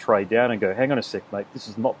to sit Trey down and go, hang on a sec, mate, this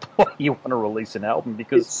is not the way you want to release an album,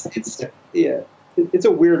 because... It's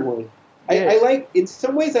a weird one. I like, in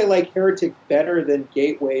some ways, I like Heretic better than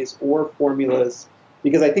Gateways or Formulas,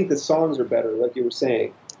 because I think the songs are better, like you were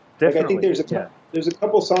saying. Definitely. Like, I think there's a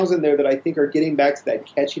couple songs in there that I think are getting back to that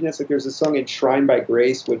catchiness. Like there's a song Enshrined by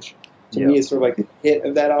Grace, which to me is sort of like the hit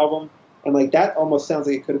of that album. And like that almost sounds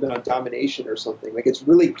like it could have been on Domination or something. Like it's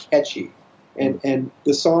really catchy. And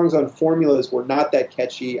the songs on Formulas were not that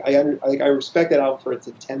catchy. I respect that album for its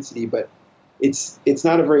intensity, but it's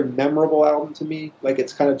not a very memorable album to me. Like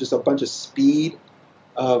it's kind of just a bunch of speed.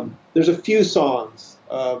 There's a few songs.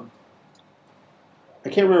 I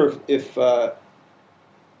can't remember if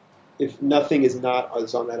Nothing Is Not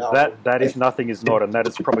is on that album. That is Nothing Is Not, and that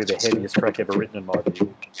is probably the heaviest track ever written in my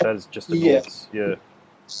view. That is just enormous. Yeah.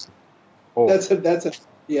 Oh. That's a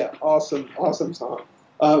awesome song.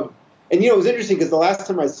 And it was interesting because the last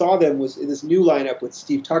time I saw them was in this new lineup with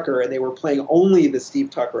Steve Tucker, and they were playing only the Steve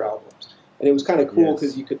Tucker albums, and it was kind of cool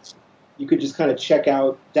because you could just kind of check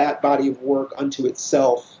out that body of work unto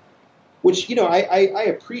itself, which I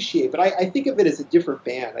appreciate, but I think of it as a different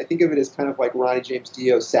band. I think of it as kind of like Ronnie James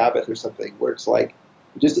Dio's Sabbath or something, where it's like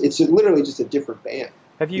it's literally just a different band.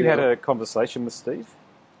 Have you had a conversation with Steve?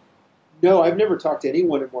 No, I've never talked to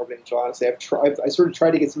anyone in Morbid Angel. Honestly, I sort of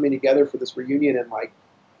tried to get something together for this reunion,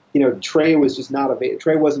 and Trey was just not available.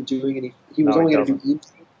 Trey wasn't doing any. He was only going to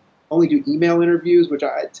do email interviews, which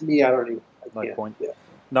to me, I don't even. no can't. point. Yeah.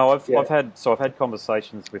 No, I've Yeah. I've had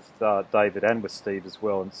conversations with David and with Steve as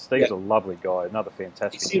well, and Steve's Yeah. a lovely guy, another He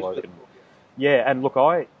fantastic seems bloke. really And cool. yeah, and look,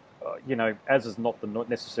 as is not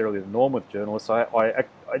necessarily the norm with journalists, I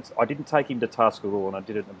didn't take him to task at all, and I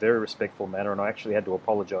did it in a very respectful manner, and I actually had to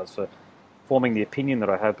apologise for forming the opinion that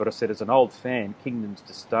I have. But I said, as an old fan, Kingdom's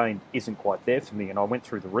Disdain isn't quite there for me, and I went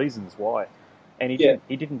through the reasons why. And Yeah.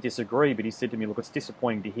 he didn't disagree, but he said to me, "Look, it's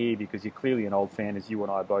disappointing to hear because you're clearly an old fan, as you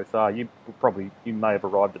and I both are. You may have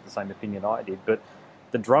arrived at the same opinion I did, but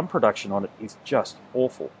the drum production on it is just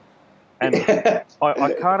awful, and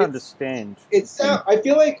I can't understand." I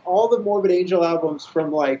feel like all the Morbid Angel albums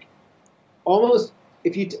from like almost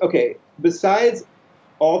besides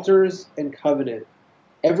Altars and Covenant,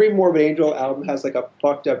 every Morbid Angel album has like a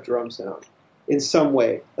fucked up drum sound in some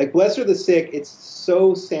way. Like Blessed Are the Sick, it's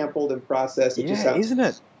so sampled and processed. It just Yeah, sounds. isn't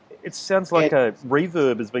it? It sounds like And a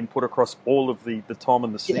reverb has been put across all of the tom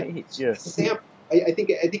and the snare hits. Yeah, I think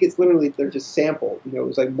it's literally they're just sampled. You know, it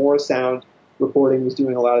was like More Sound Recording was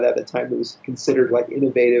doing a lot of that at the time. It was considered like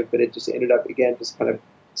innovative, but it just ended up again just kind of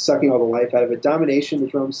sucking all the life out of it. Domination, the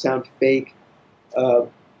drums sound fake.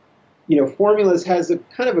 Formulas has a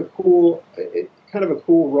kind of a cool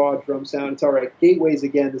raw drum sound. It's all right. Gateways,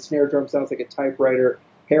 again, the snare drum sounds like a typewriter.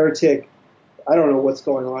 Heretic, I don't know what's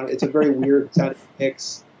going on. It's a very weird sounding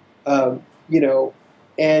mix. And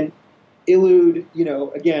Illude,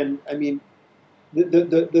 again, I mean,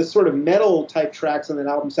 the sort of metal type tracks on that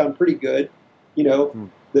album sound pretty good.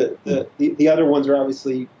 The other ones are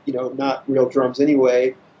obviously, not real drums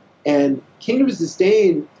anyway. And Kingdom's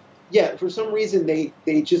Disdain, yeah, for some reason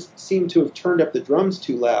they just seem to have turned up the drums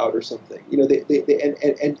too loud or something.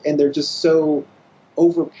 And they're just so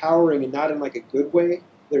overpowering and not in like a good way.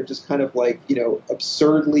 They're just kind of like,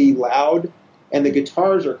 absurdly loud, and the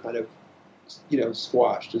guitars are kind of,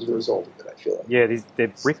 squashed as a result of it, I feel like. yeah,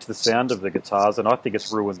 they've bricked the sound of the guitars, and I think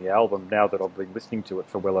it's ruined the album now that I've been listening to it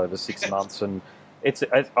for well over 6 months. And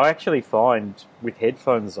I actually find with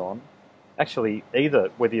headphones on, actually either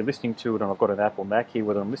whether you're listening to it, and I've got an Apple Mac here,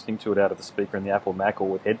 whether I'm listening to it out of the speaker in the Apple Mac or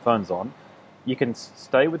with headphones on, you can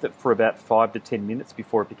stay with it for about 5 to 10 minutes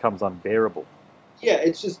before it becomes unbearable. Yeah,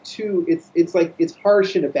 it's just too. It's like it's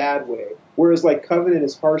harsh in a bad way, whereas like Covenant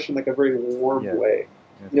is harsh in like a very warm way.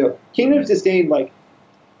 Yeah. Kingdom's Disdain, like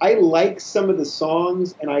I like some of the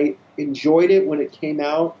songs and I enjoyed it when it came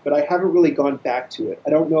out, but I haven't really gone back to it.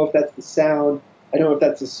 I don't know if that's the sound. I don't know if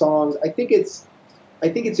that's the songs. I think it's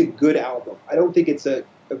a good album. I don't think it's a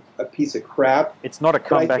piece of crap. It's not a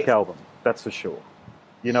comeback album, that's for sure.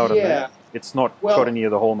 You know what I mean? It's not got any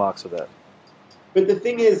of the hallmarks of that. But the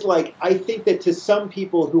thing is, like, I think that to some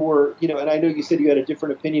people who were, and I know you said you had a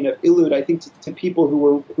different opinion of Illude, I think to people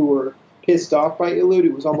who were pissed off by Illude,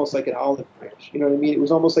 it was almost like an olive branch. You know what I mean? It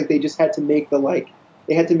was almost like they just had to make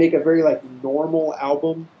they had to make a very like normal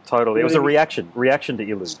album. Totally, it was a reaction to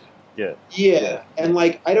Illude. Yeah. Yeah, and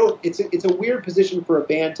like it's a weird position for a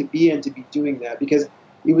band to be in, to be doing that, because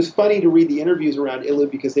it was funny to read the interviews around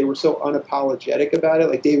Illude because they were so unapologetic about it.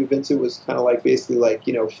 Like David Vincent was kind of like basically like,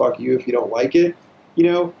 fuck you if you don't like it,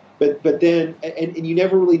 But then and you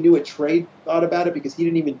never really knew what Trey thought about it because he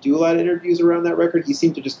didn't even do a lot of interviews around that record. He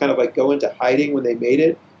seemed to just kind of like go into hiding when they made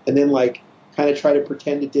it, and then like kind of try to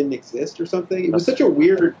pretend it didn't exist or something. It was such a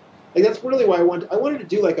weird. Like that's really why I wanted to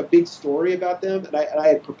do like a big story about them, and I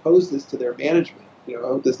had proposed this to their management. I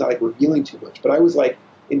hope that's not like revealing too much, but I was like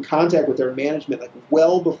in contact with their management like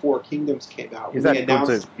well before Kingdoms came out. Is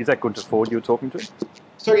that Gunter Ford you were talking to?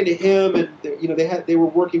 Talking to him, and they were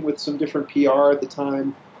working with some different PR at the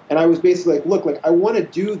time, and I was basically like, look, like I want to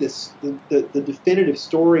do this the definitive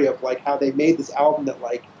story of like how they made this album that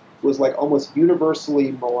like was like almost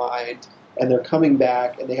universally maligned, and they're coming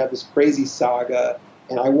back and they have this crazy saga.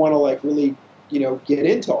 And I want to like really, get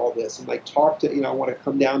into all this and like talk to, I want to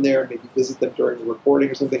come down there and maybe visit them during the recording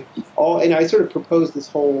or something. And I sort of proposed this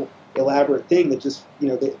whole elaborate thing that just,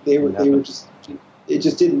 they were just, it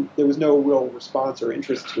just didn't, there was no real response or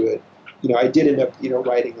interest to it. I did end up,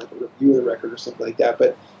 writing like a review of the record or something like that.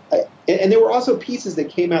 But, and there were also pieces that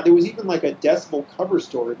came out. There was even like a Decibel cover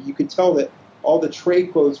story. You could tell that all the Trey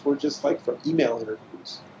quotes were just like from email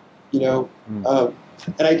interviews,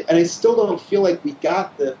 And I still don't feel like we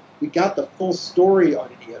got the full story on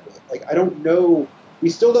any of it. Like I don't know, we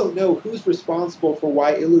still don't know who's responsible for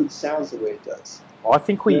why Illude sounds the way it does. I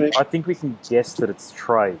think we can guess that it's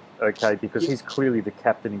Trey, okay, because he's clearly the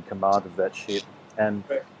captain in command of that shit. And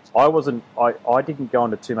right. I didn't go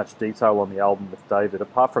into too much detail on the album with David,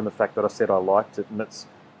 apart from the fact that I said I liked it, and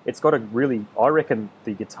it's got a really, I reckon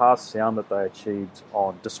the guitar sound that they achieved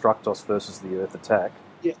on Destructos versus the Earth Attack.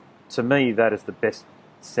 To me, that is the best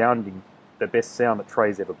sound that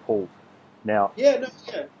Trey's ever pulled. Now, Yeah, no,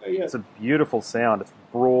 yeah. it's a beautiful sound. It's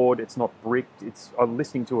broad. It's not bricked. I'm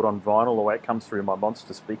listening to it on vinyl the way it comes through my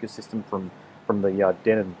Monster speaker system from the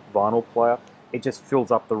Denon vinyl player. It just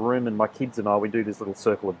fills up the room, and my kids and I, we do this little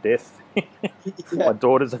circle of death. Yeah. My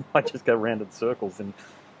daughters and I just go round in circles, and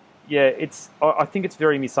yeah, I think it's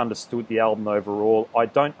very misunderstood, the album overall. I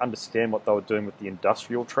don't understand what they were doing with the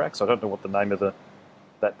industrial tracks. I don't know what the name of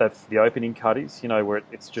that's the opening cut is. Where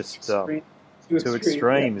it's just too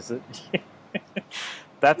extreme. Is it?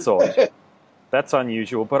 That's odd. Yeah. That's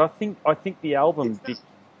unusual. But I think the album.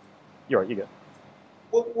 You're right. You go.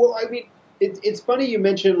 Well, I mean, it's funny you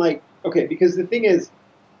mentioned like okay, because the thing is,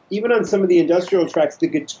 even on some of the industrial tracks, the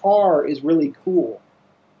guitar is really cool.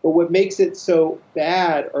 But what makes it so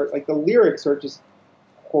bad are like the lyrics are just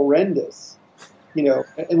horrendous,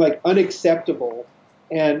 and like unacceptable.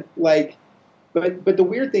 And like, but the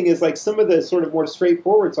weird thing is like some of the sort of more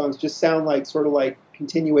straightforward songs just sound like sort of like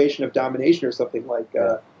continuation of Domination or something like,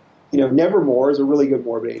 Nevermore is a really good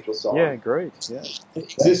Morbid Angel song. Yeah, great. Yeah.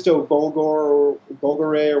 Existo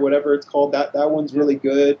Bulgare or whatever it's called. That one's really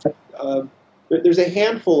good. There's a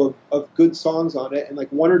handful of good songs on it, and like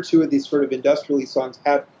one or two of these sort of industrially songs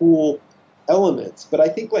have cool elements. But I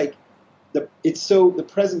think like the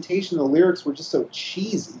presentation, the lyrics were just so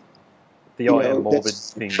cheesy. The I Am Morbid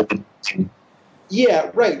thing. Yeah,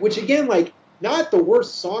 right. Which again, like not the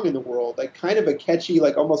worst song in the world. Like kind of a catchy,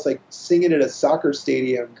 like almost like singing at a soccer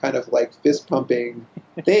stadium, kind of like fist pumping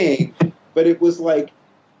thing. But it was like,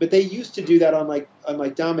 but they used to do that on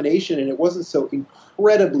Domination, and it wasn't so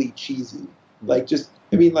incredibly cheesy. Like just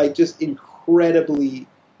incredibly,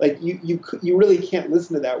 like you really can't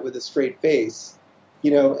listen to that with a straight face,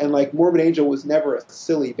 and like Morbid Angel was never a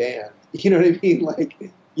silly band. You know what I mean? Like,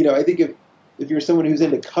 I think if you're someone who's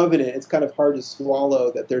into Covenant, it's kind of hard to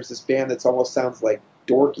swallow that there's this band that almost sounds like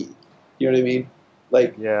dorky. You know what I mean?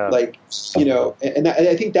 Like, yeah. Like, and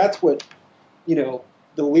I think that's what, the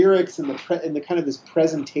lyrics and the kind of this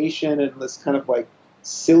presentation and this kind of like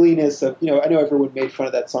silliness of, I know everyone made fun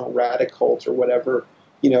of that song Radicult or whatever,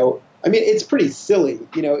 I mean, it's pretty silly,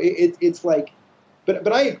 it's like,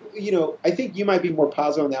 but I think you might be more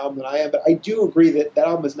positive on the album than I am, but I do agree that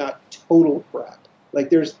album is not total crap. Like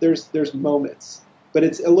there's moments, but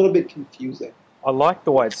it's a little bit confusing. I like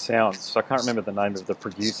the way it sounds. I can't remember the name of the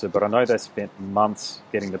producer, but I know they spent months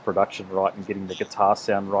getting the production right and getting the guitar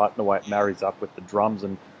sound right and the way it marries up with the drums.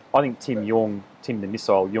 And I think Tim the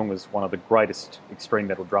Missile Young is one of the greatest extreme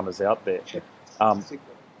metal drummers out there.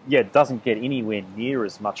 Doesn't get anywhere near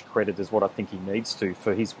as much credit as what I think he needs to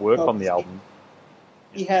for his work on the album.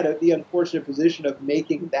 He had the unfortunate position of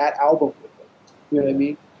making that album with him. You know what I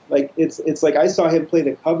mean? Like it's like I saw him play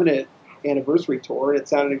the Covenant anniversary tour, and it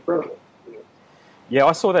sounded incredible. Yeah,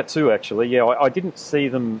 I saw that too, actually. Yeah, I didn't see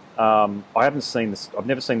them. I haven't seen this. I've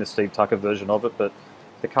never seen the Steve Tucker version of it, but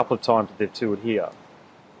the couple of times that they've toured here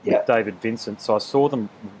with David Vincent. So I saw them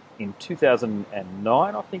in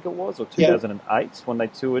 2009, I think it was, or 2008 when they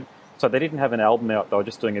toured. So they didn't have an album out. They were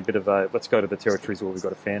just doing a bit of a, let's go to the territories where we've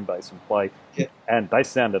got a fan base and play. Yeah. And they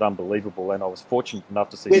sounded unbelievable, and I was fortunate enough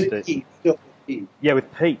to see Steve. Pete. Yeah,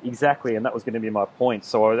 with Pete, exactly, and that was going to be my point.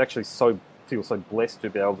 So I was actually feel so blessed to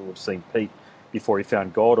be able to have seen Pete before he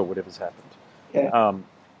found God or whatever's happened. Yeah.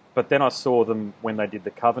 But then I saw them when they did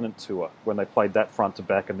the Covenant tour, when they played that front to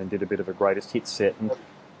back and then did a bit of a greatest hits set. And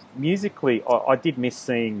musically, I did miss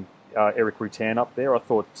seeing Eric Rutan up there. I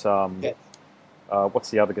thought,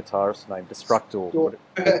 what's the other guitarist's name? Destructor.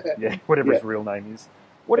 Whatever his real name is.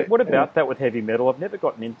 What about that with heavy metal? I've never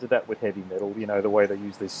gotten into that with heavy metal, the way they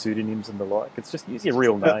use these pseudonyms and the like. It's just use your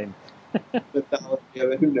real name.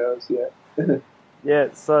 Who knows, Yeah,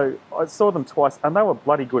 so I saw them twice, and they were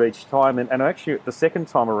bloody good each time. And actually, the second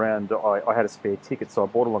time around, I had a spare ticket, so I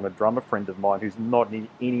brought along a drummer friend of mine who's not in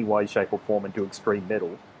any way, shape, or form into extreme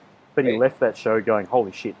metal. But he left that show going,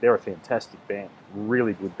 holy shit, they're a fantastic band,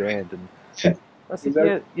 really good band. And I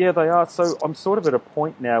said, yeah, they are. So I'm sort of at a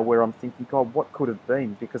point now where I'm thinking, God, what could it have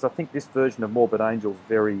been? Because I think this version of Morbid Angel's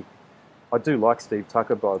very... I do like Steve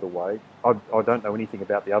Tucker, by the way. I don't know anything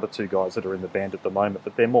about the other two guys that are in the band at the moment,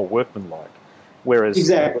 but they're more workmanlike. Whereas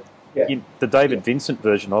the David Vincent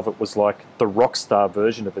version of it was like the rock star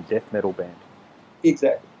version of a death metal band.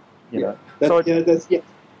 Exactly. You know? That's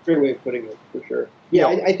great way of putting it, for sure. Yeah,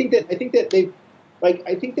 I think that they've... Like,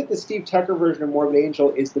 I think that the Steve Tucker version of Morbid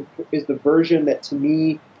Angel is the version that, to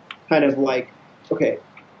me, kind of like, okay,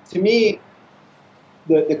 to me,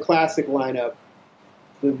 the classic lineup,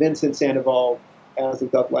 the Vincent Sandoval as the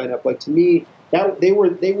Duck lineup, like, to me, that they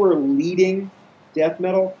were leading death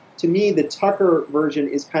metal. To me, the Tucker version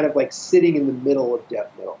is kind of like sitting in the middle of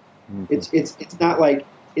death metal. Mm-hmm. It's not like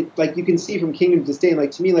it like you can see from Kingdom of Disdain,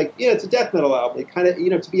 like to me, like yeah, it's a death metal album. It kind of,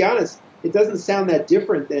 to be honest, it doesn't sound that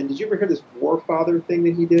different than. Did you ever hear this Warfather thing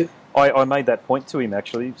that he did? I made that point to him,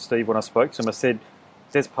 actually, Steve, when I spoke to him. I said,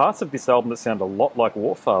 there's parts of this album that sound a lot like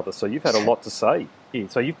Warfather, so you've had a lot to say here.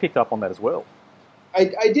 So you've picked up on that as well. I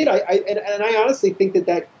did. And I honestly think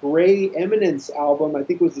that Grey Eminence album, I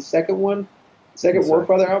think it was the second one, second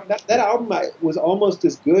Warfather album, that album was almost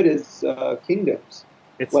as good as Kingdoms.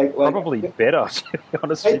 It's probably better, to be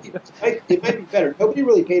honest with you. It might be better. Nobody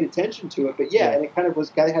really paid attention to it, but yeah, and it kind of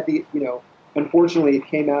was, had the, unfortunately it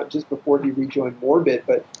came out just before he rejoined Morbid,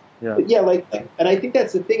 but yeah, and I think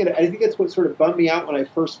that's the thing, and I think that's what sort of bummed me out when I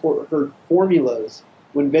first heard Formulas,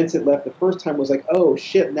 when Vincent left the first time, was like, oh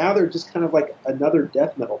shit, now they're just kind of like another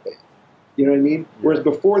death metal band. You know what I mean? Yeah. Whereas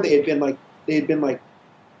before they had been like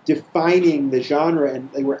defining the genre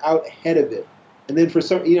and they were out ahead of it. And then for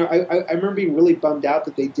some, I remember being really bummed out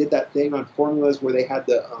that they did that thing on Formulas where they had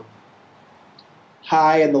the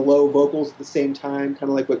high and the low vocals at the same time, kind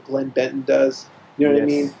of like what Glenn Benton does. You know what I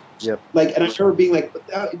mean? Yep. And I remember being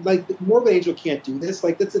like Morbid Angel can't do this.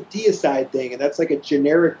 Like that's a deicide thing, and that's like a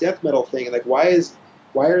generic death metal thing. And like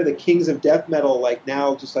why are the kings of death metal like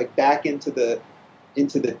now just like back into the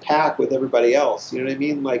pack with everybody else? You know what I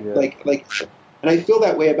mean? Like, and I feel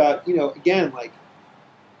that way about, again, like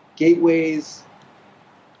Gateways,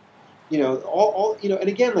 all, and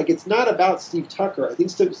again, like it's not about Steve Tucker. I think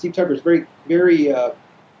Steve Tucker is very, very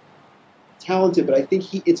talented, but I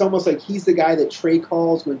think it's almost like he's the guy that Trey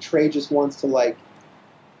calls when Trey just wants to like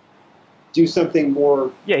do something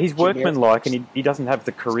more. Yeah, he's workmanlike, and he doesn't have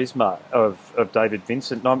the charisma of David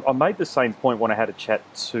Vincent. And I made the same point when I had a chat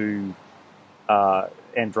to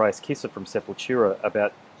Andreas Kisser from Sepultura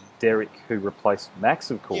about Derek, who replaced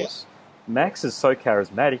Max, of course. Yeah. Max is so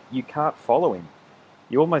charismatic, you can't follow him.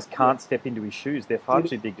 You almost can't step into his shoes. They're far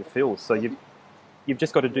too big to fill. So you've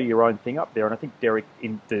just got to do your own thing up there. And I think Derek,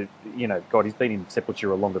 he's been in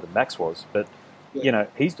Sepultura longer than Max was, but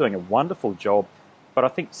he's doing a wonderful job. But I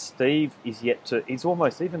think Steve is he's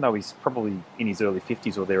almost, even though he's probably in his early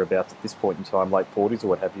 50s or thereabouts at this point in time, late 40s or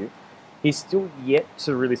what have you, he's still yet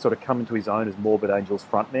to really sort of come into his own as Morbid Angel's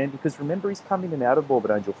frontman, because remember, he's come in and out of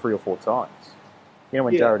Morbid Angel 3 or 4 times.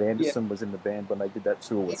 When Jared Anderson was in the band when they did that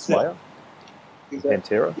tour with Slayer,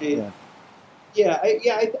 Pantera.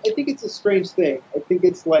 I think it's a strange thing. I think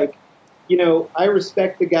it's like, I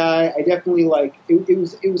respect the guy. I definitely like it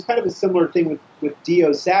was kind of a similar thing with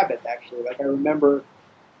Dio Sabbath, actually. Like I remember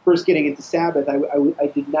first getting into Sabbath, I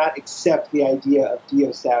did not accept the idea of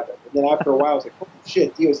Dio Sabbath. And then after a while I was like, holy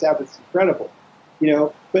shit, Dio Sabbath's incredible.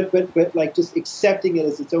 But like just accepting it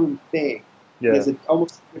as its own thing. Yeah. As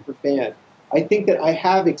almost a different band. I think that I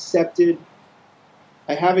have accepted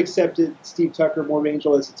Steve Tucker, Morbid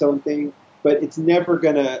Angel as its own thing, but it's never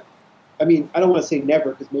gonna. I mean, I don't want to say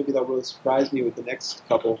never because maybe they'll really surprise me with the next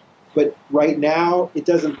couple. But right now, it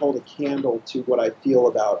doesn't hold a candle to what I feel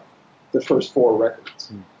about the first 4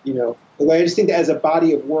 records. I just think that as a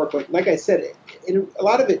body of work, like I said, a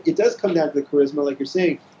lot of it does come down to the charisma, like you're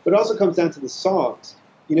saying, but it also comes down to the songs.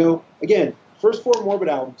 Again, first 4 Morbid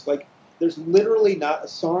albums, like. There's literally not a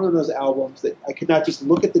song on those albums that I could not just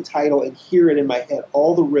look at the title and hear it in my head.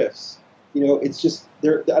 All the riffs, it's just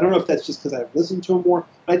I don't know if that's just because I've listened to them more.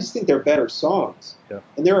 But I just think they're better songs. Yeah.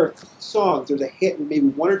 And there are songs. There's a hit, maybe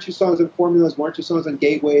 1 or 2 songs on Formulas, 1 or 2 songs on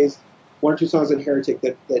Gateways, 1 or 2 songs on Heretic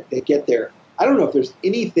that they get there. I don't know if there's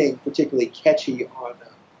anything particularly catchy on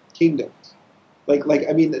Kingdoms. Like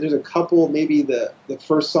I mean, there's a couple. Maybe the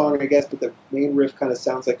first song, I guess, but the main riff kind of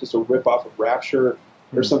sounds like just a rip off of Rapture.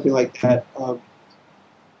 Or something like that. I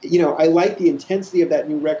like the intensity of that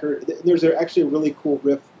new record. There's actually a really cool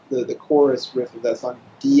riff, the chorus riff of that song,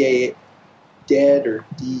 D.A. Dead or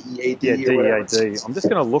D.E.A.D. Yeah, D.E.A.D. I'm just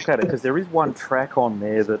going to look at it because there is one track on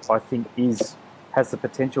there that I think has the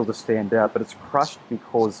potential to stand out, but it's crushed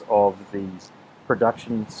because of the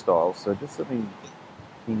production style. So just let me...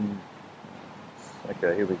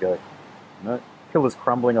 Okay, here we go. No, Pillars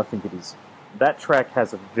Crumbling, I think it is. That track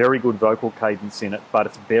has a very good vocal cadence in it, but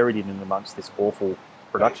it's buried in and amongst this awful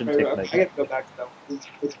production technique. I got to go back to that one.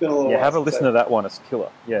 It's been a little while. Have a listen to that one. It's killer.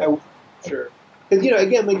 Yeah. Sure. Because,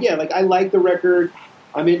 I like the record.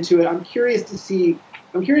 I'm into it. I'm curious to see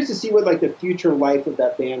what, like, the future life of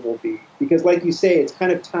that band will be. Because, like you say, it's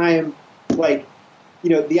kind of time, like,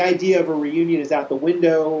 the idea of a reunion is out the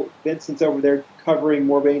window. Vincent's over there covering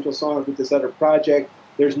Morbid Angel songs with this other project.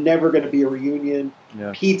 There's never going to be a reunion.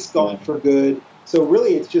 Yeah. Pete's gone for good. So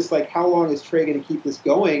really, it's just like, how long is Trey going to keep this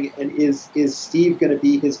going? And is Steve going to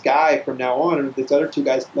be his guy from now on? And these other 2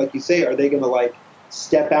 guys, like you say, are they going to like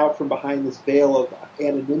step out from behind this veil of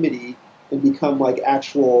anonymity and become like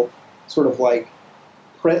actual sort of like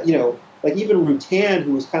like even Rutan,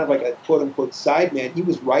 who was kind of like a quote unquote sideman,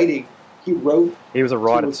 he wrote. He was a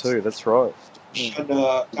writer too. That's right.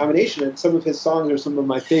 On Domination, and some of his songs are some of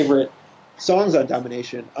my favorite songs on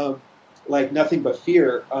Domination, like Nothing But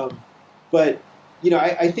Fear. But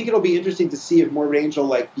I think it'll be interesting to see if Morbid Angel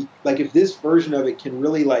like if this version of it can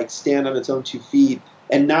really like stand on its own 2 feet,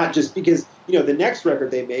 and not just because the next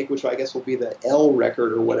record they make, which I guess will be the L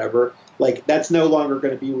record or whatever, like that's no longer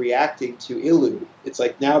going to be reacting to Illu. It's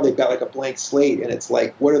like now they've got like a blank slate, and it's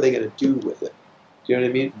like, what are they going to do with it? Do you know what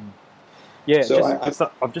I mean? Yeah, so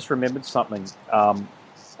I've just remembered something. I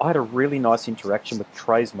had a really nice interaction with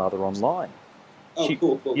Trey's mother online. Oh,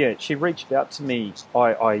 cool. Yeah, she reached out to me.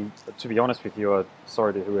 I to be honest with you,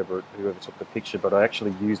 sorry to whoever took the picture, but I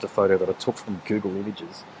actually used a photo that I took from Google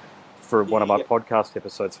Images for one of my podcast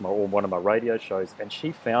episodes or one of my radio shows, and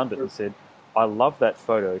she found it and said, "I love that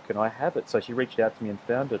photo. Can I have it?" So she reached out to me and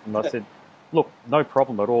found it, and I said, "Look, no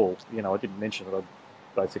problem at all. I didn't mention that I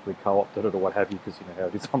basically co-opted it or what have you, because how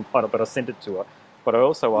it is online, but I sent it to her. But I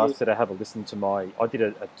also asked her to have a listen to I did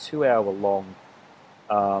a 2-hour long,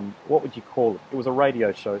 what would you call it? It was a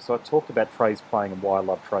radio show, so I talked about Trey's playing and why I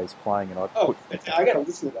love Trey's playing, and I got to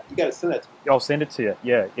listen to that. You got to send that to me. I'll send it to you.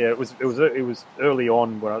 Yeah. It was early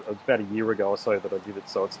on when it was about a year ago or so that I did it,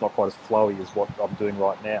 so it's not quite as flowy as what I'm doing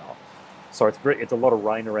right now. So it's a lot of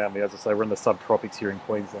rain around me. As I say, we're in the subtropics here in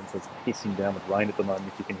Queensland, so it's pissing down with rain at the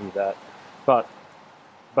moment, if you can hear that. But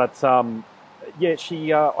yeah,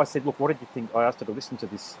 I said, look, what did you think? I asked her to listen to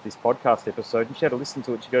this podcast episode, and she had to listen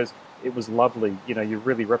to it. She goes, it was lovely. You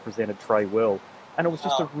really represented Trey well. And it was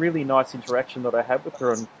just a really nice interaction that I had with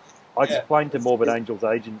her. And I explained to Morbid Angel's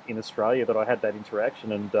agent in Australia that I had that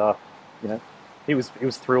interaction, and he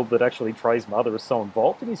was thrilled that actually Trey's mother is so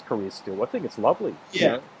involved in his career still. I think it's lovely.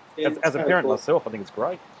 Yeah. As a parent myself, I think it's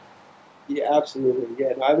great. Yeah, absolutely.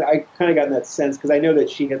 Yeah, no, I kind of got that sense because I know that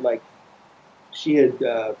she had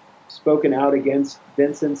spoken out against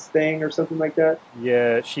Vincent's thing or something like that.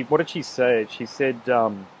 Yeah, what did she say? She said,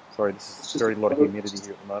 sorry, this is very lot of humidity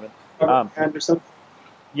here at the moment. Or something.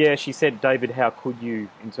 Yeah, she said, David, how could you,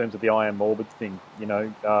 in terms of the I Am Morbid thing,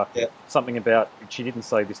 something about, she didn't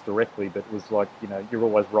say this directly, but it was like, you're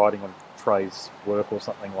always writing on Trey's work or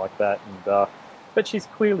something like that. And but she's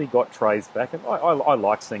clearly got Trey's back, and I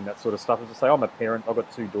like seeing that sort of stuff. As I say, I'm a parent, I've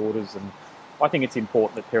got 2 daughters, and I think it's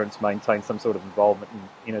important that parents maintain some sort of involvement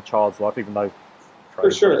in a child's life, even though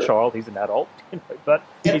Trey's not a child, he's an adult, but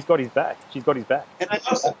he's got his back. She's got his back. And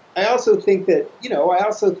I also think that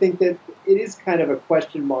it is kind of a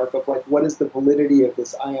question mark of like, what is the validity of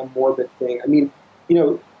this I Am Morbid thing? I mean,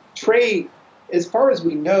 Trey, as far as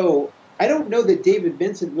we know, I don't know that David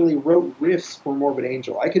Vincent really wrote riffs for Morbid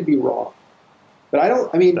Angel. I could be wrong, but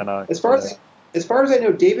as far as I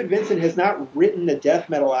know, David Vincent has not written a death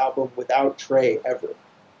metal album without Trey ever.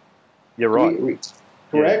 You're right.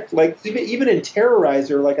 Correct? Yeah. Like even in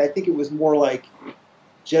Terrorizer, like I think it was more like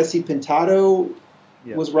Jesse Pintado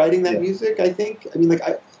was writing that music. I think. I mean, like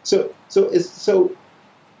I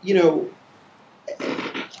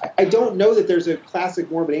don't know that there's a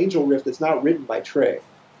classic Morbid Angel riff that's not written by Trey.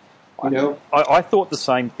 I thought the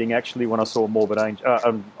same thing actually when I saw Morbid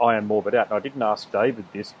Angel, I Am Morbid out. And I didn't ask David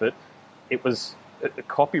this, but it was a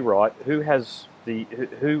copyright. Who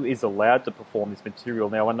is allowed to perform this material?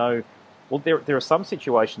 Now I know. Well, there are some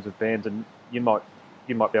situations with bands, and you might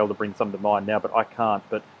be able to bring some to mind now, but I can't.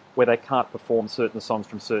 But where they can't perform certain songs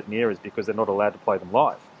from certain eras because they're not allowed to play them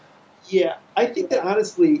live. Yeah, I think that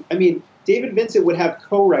honestly, I mean, David Vincent would have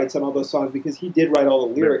co-writes on all those songs because he did write all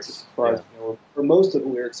the lyrics as far as or most of the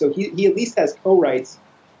lyrics. So he at least has co-writes,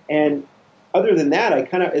 and other than that, I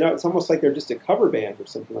kind of it's almost like they're just a cover band or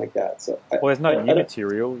something like that. So there's no new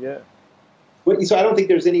material, So I don't think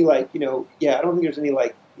there's any I don't think there's any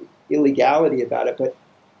illegality about it, but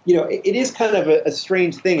it is kind of a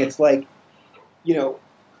strange thing. It's like,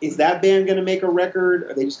 is that band going to make a record?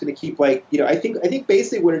 Are they just going to keep I think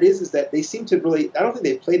basically what it is that they seem to really, I don't think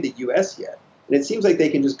they've played the US yet, and it seems like they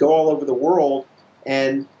can just go all over the world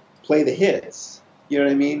and play the hits. You know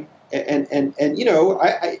what I mean? And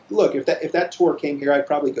I look, if that tour came here, I'd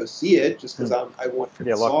probably go see it just because I want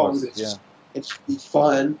the songs. It should be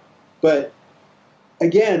fun, but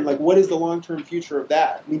again, like, what is the long-term future of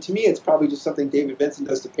that? I mean, to me, it's probably just something David Vincent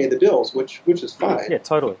does to pay the bills, which is fine. Yeah,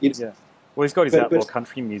 totally. Well, he's got his outlaw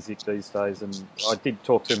country music these days, and I did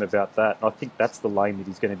talk to him about that, and I think that's the lane that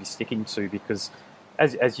he's going to be sticking to because,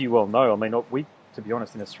 as you well know, I mean, to be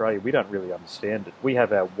honest, in Australia, we don't really understand it. We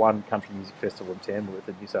have our one country music festival in Tamworth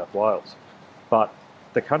in New South Wales, but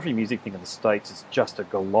the country music thing in the States is just a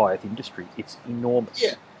Goliath industry. It's enormous.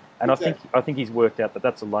 Yeah. And exactly. I think he's worked out that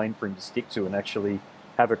that's a lane for him to stick to and actually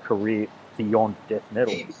have a career beyond death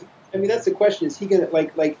metal. Maybe. I mean, that's the question. Is he going to,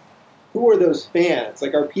 like, who are those fans?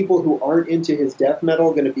 Like, are people who aren't into his death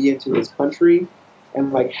metal going to be into his country?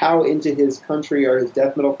 And, like, how into his country are his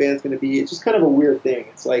death metal fans going to be? It's just kind of a weird thing.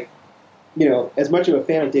 It's like, as much of a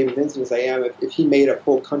fan of David Vincent as I am, if he made a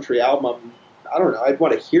full country album, I don't know. I'd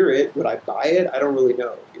want to hear it. Would I buy it? I don't really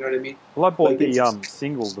know. You know what I mean? Well, I bought the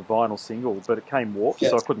vinyl single, but it came warped,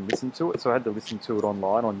 so I couldn't listen to it. So I had to listen to it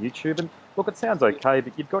online on YouTube. And look, it sounds okay,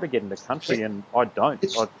 but you've got to get into country, and I don't.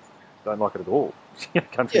 I don't like it at all.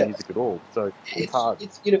 Country music at all. So it's hard.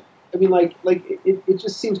 I mean, it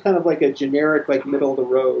just seems kind of like a generic, like, middle of the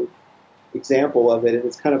road example of it, and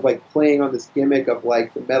it's kind of like playing on this gimmick of,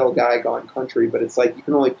 like, the metal guy gone country, but it's like you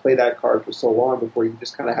can only play that card for so long before you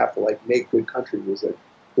just kind of have to, like, make good country music.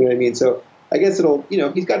 You know what I mean? So I guess it'll,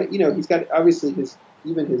 he's got obviously he's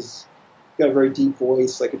got a very deep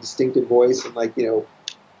voice, like a distinctive voice, and, like,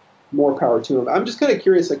 more power to him. I'm just kind of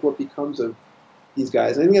curious, like, what becomes of these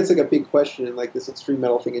guys. I think that's, like, a big question in, like, this extreme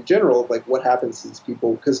metal thing in general, of, like, what happens to these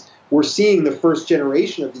people, because we're seeing the first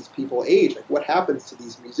generation of these people age. Like, what happens to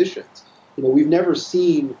these musicians? We've never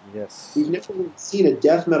seen a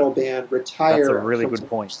death metal band retire. That's a really good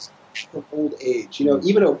point. From old age.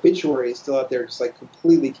 Even Obituary is still out there, just, like,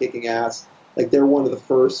 completely kicking ass. Like, they're one of the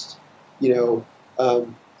first. Some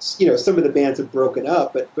of the bands have broken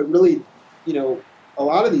up, but really, a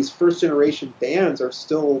lot of these first generation bands are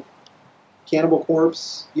still Cannibal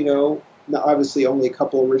Corpse. Obviously only a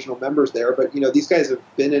couple original members there, but these guys have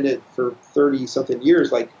been in it for 30 something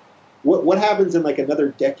years. Like, what happens in, like, another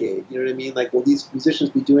decade? You know what I mean? Like, will these musicians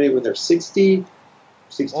be doing it when they're 60,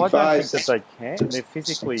 65? Well, I don't think that they can. They're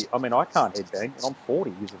physically... I mean, I can't headbang, and I'm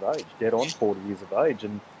 40 years of age, dead on 40 years of age,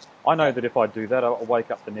 and I know that if I do that, I'll wake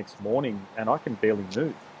up the next morning and I can barely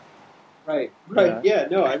move. Right. Yeah,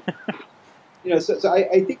 no, so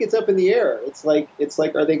I think it's up in the air. It's like,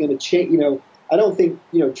 are they going to change? I don't think,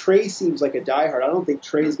 Trey seems like a diehard. I don't think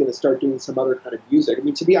Trey's going to start doing some other kind of music. I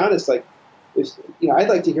mean, to be honest, like, I'd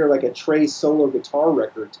like to hear, like, a Trey solo guitar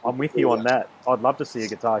record. I'm with you on that. I'd love to see a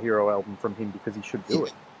Guitar Hero album from him because he should do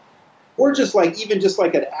it. Or just, like, even just,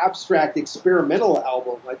 like, an abstract experimental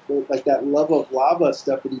album, like that Love of Lava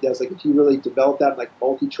stuff that he does. Like, if he really developed that and, like,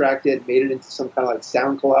 multi-tracked it and made it into some kind of, like,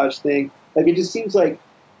 sound collage thing. Like, it just seems like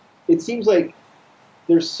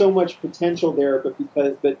there's so much potential there, but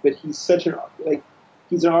he's such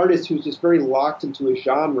he's an artist who's just very locked into a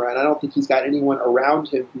genre, and I don't think he's got anyone around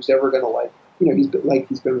him who's ever going to, like,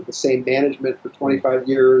 he's been with the same management for 25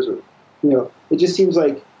 years, or, it just seems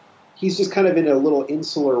like he's just kind of in a little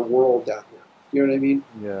insular world down here. You know what I mean?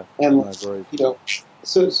 Yeah. And, I agree.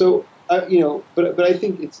 But I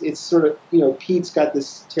think it's sort of, Pete's got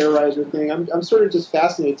this Terrorizer thing. I'm sort of just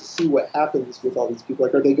fascinated to see what happens with all these people.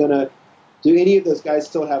 Like, are they going to, do any of those guys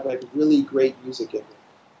still have, like, really great music in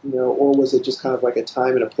them? Or was it just kind of like a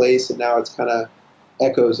time and a place, and now it's kind of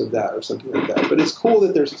echoes of that or something like that? But it's cool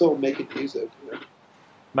that they're still making music.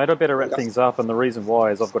 Mate, I better wrap things up, and the reason why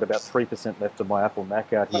is I've got about 3% left of my Apple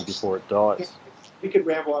Mac out here before it dies. We could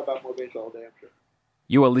ramble about Morbid all day, I'm sure.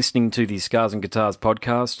 You are listening to the Scars and Guitars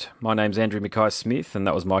podcast. My name's Andrew Mackay-Smith, and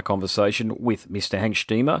that was my conversation with Mr. Hank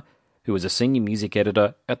Shteamer, who is a senior music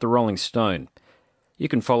editor at the Rolling Stone. You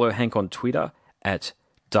can follow Hank on Twitter at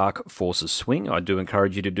Dark Forces Swing. I do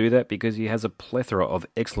encourage you to do that because he has a plethora of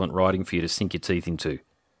excellent writing for you to sink your teeth into.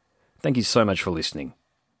 Thank you so much for listening.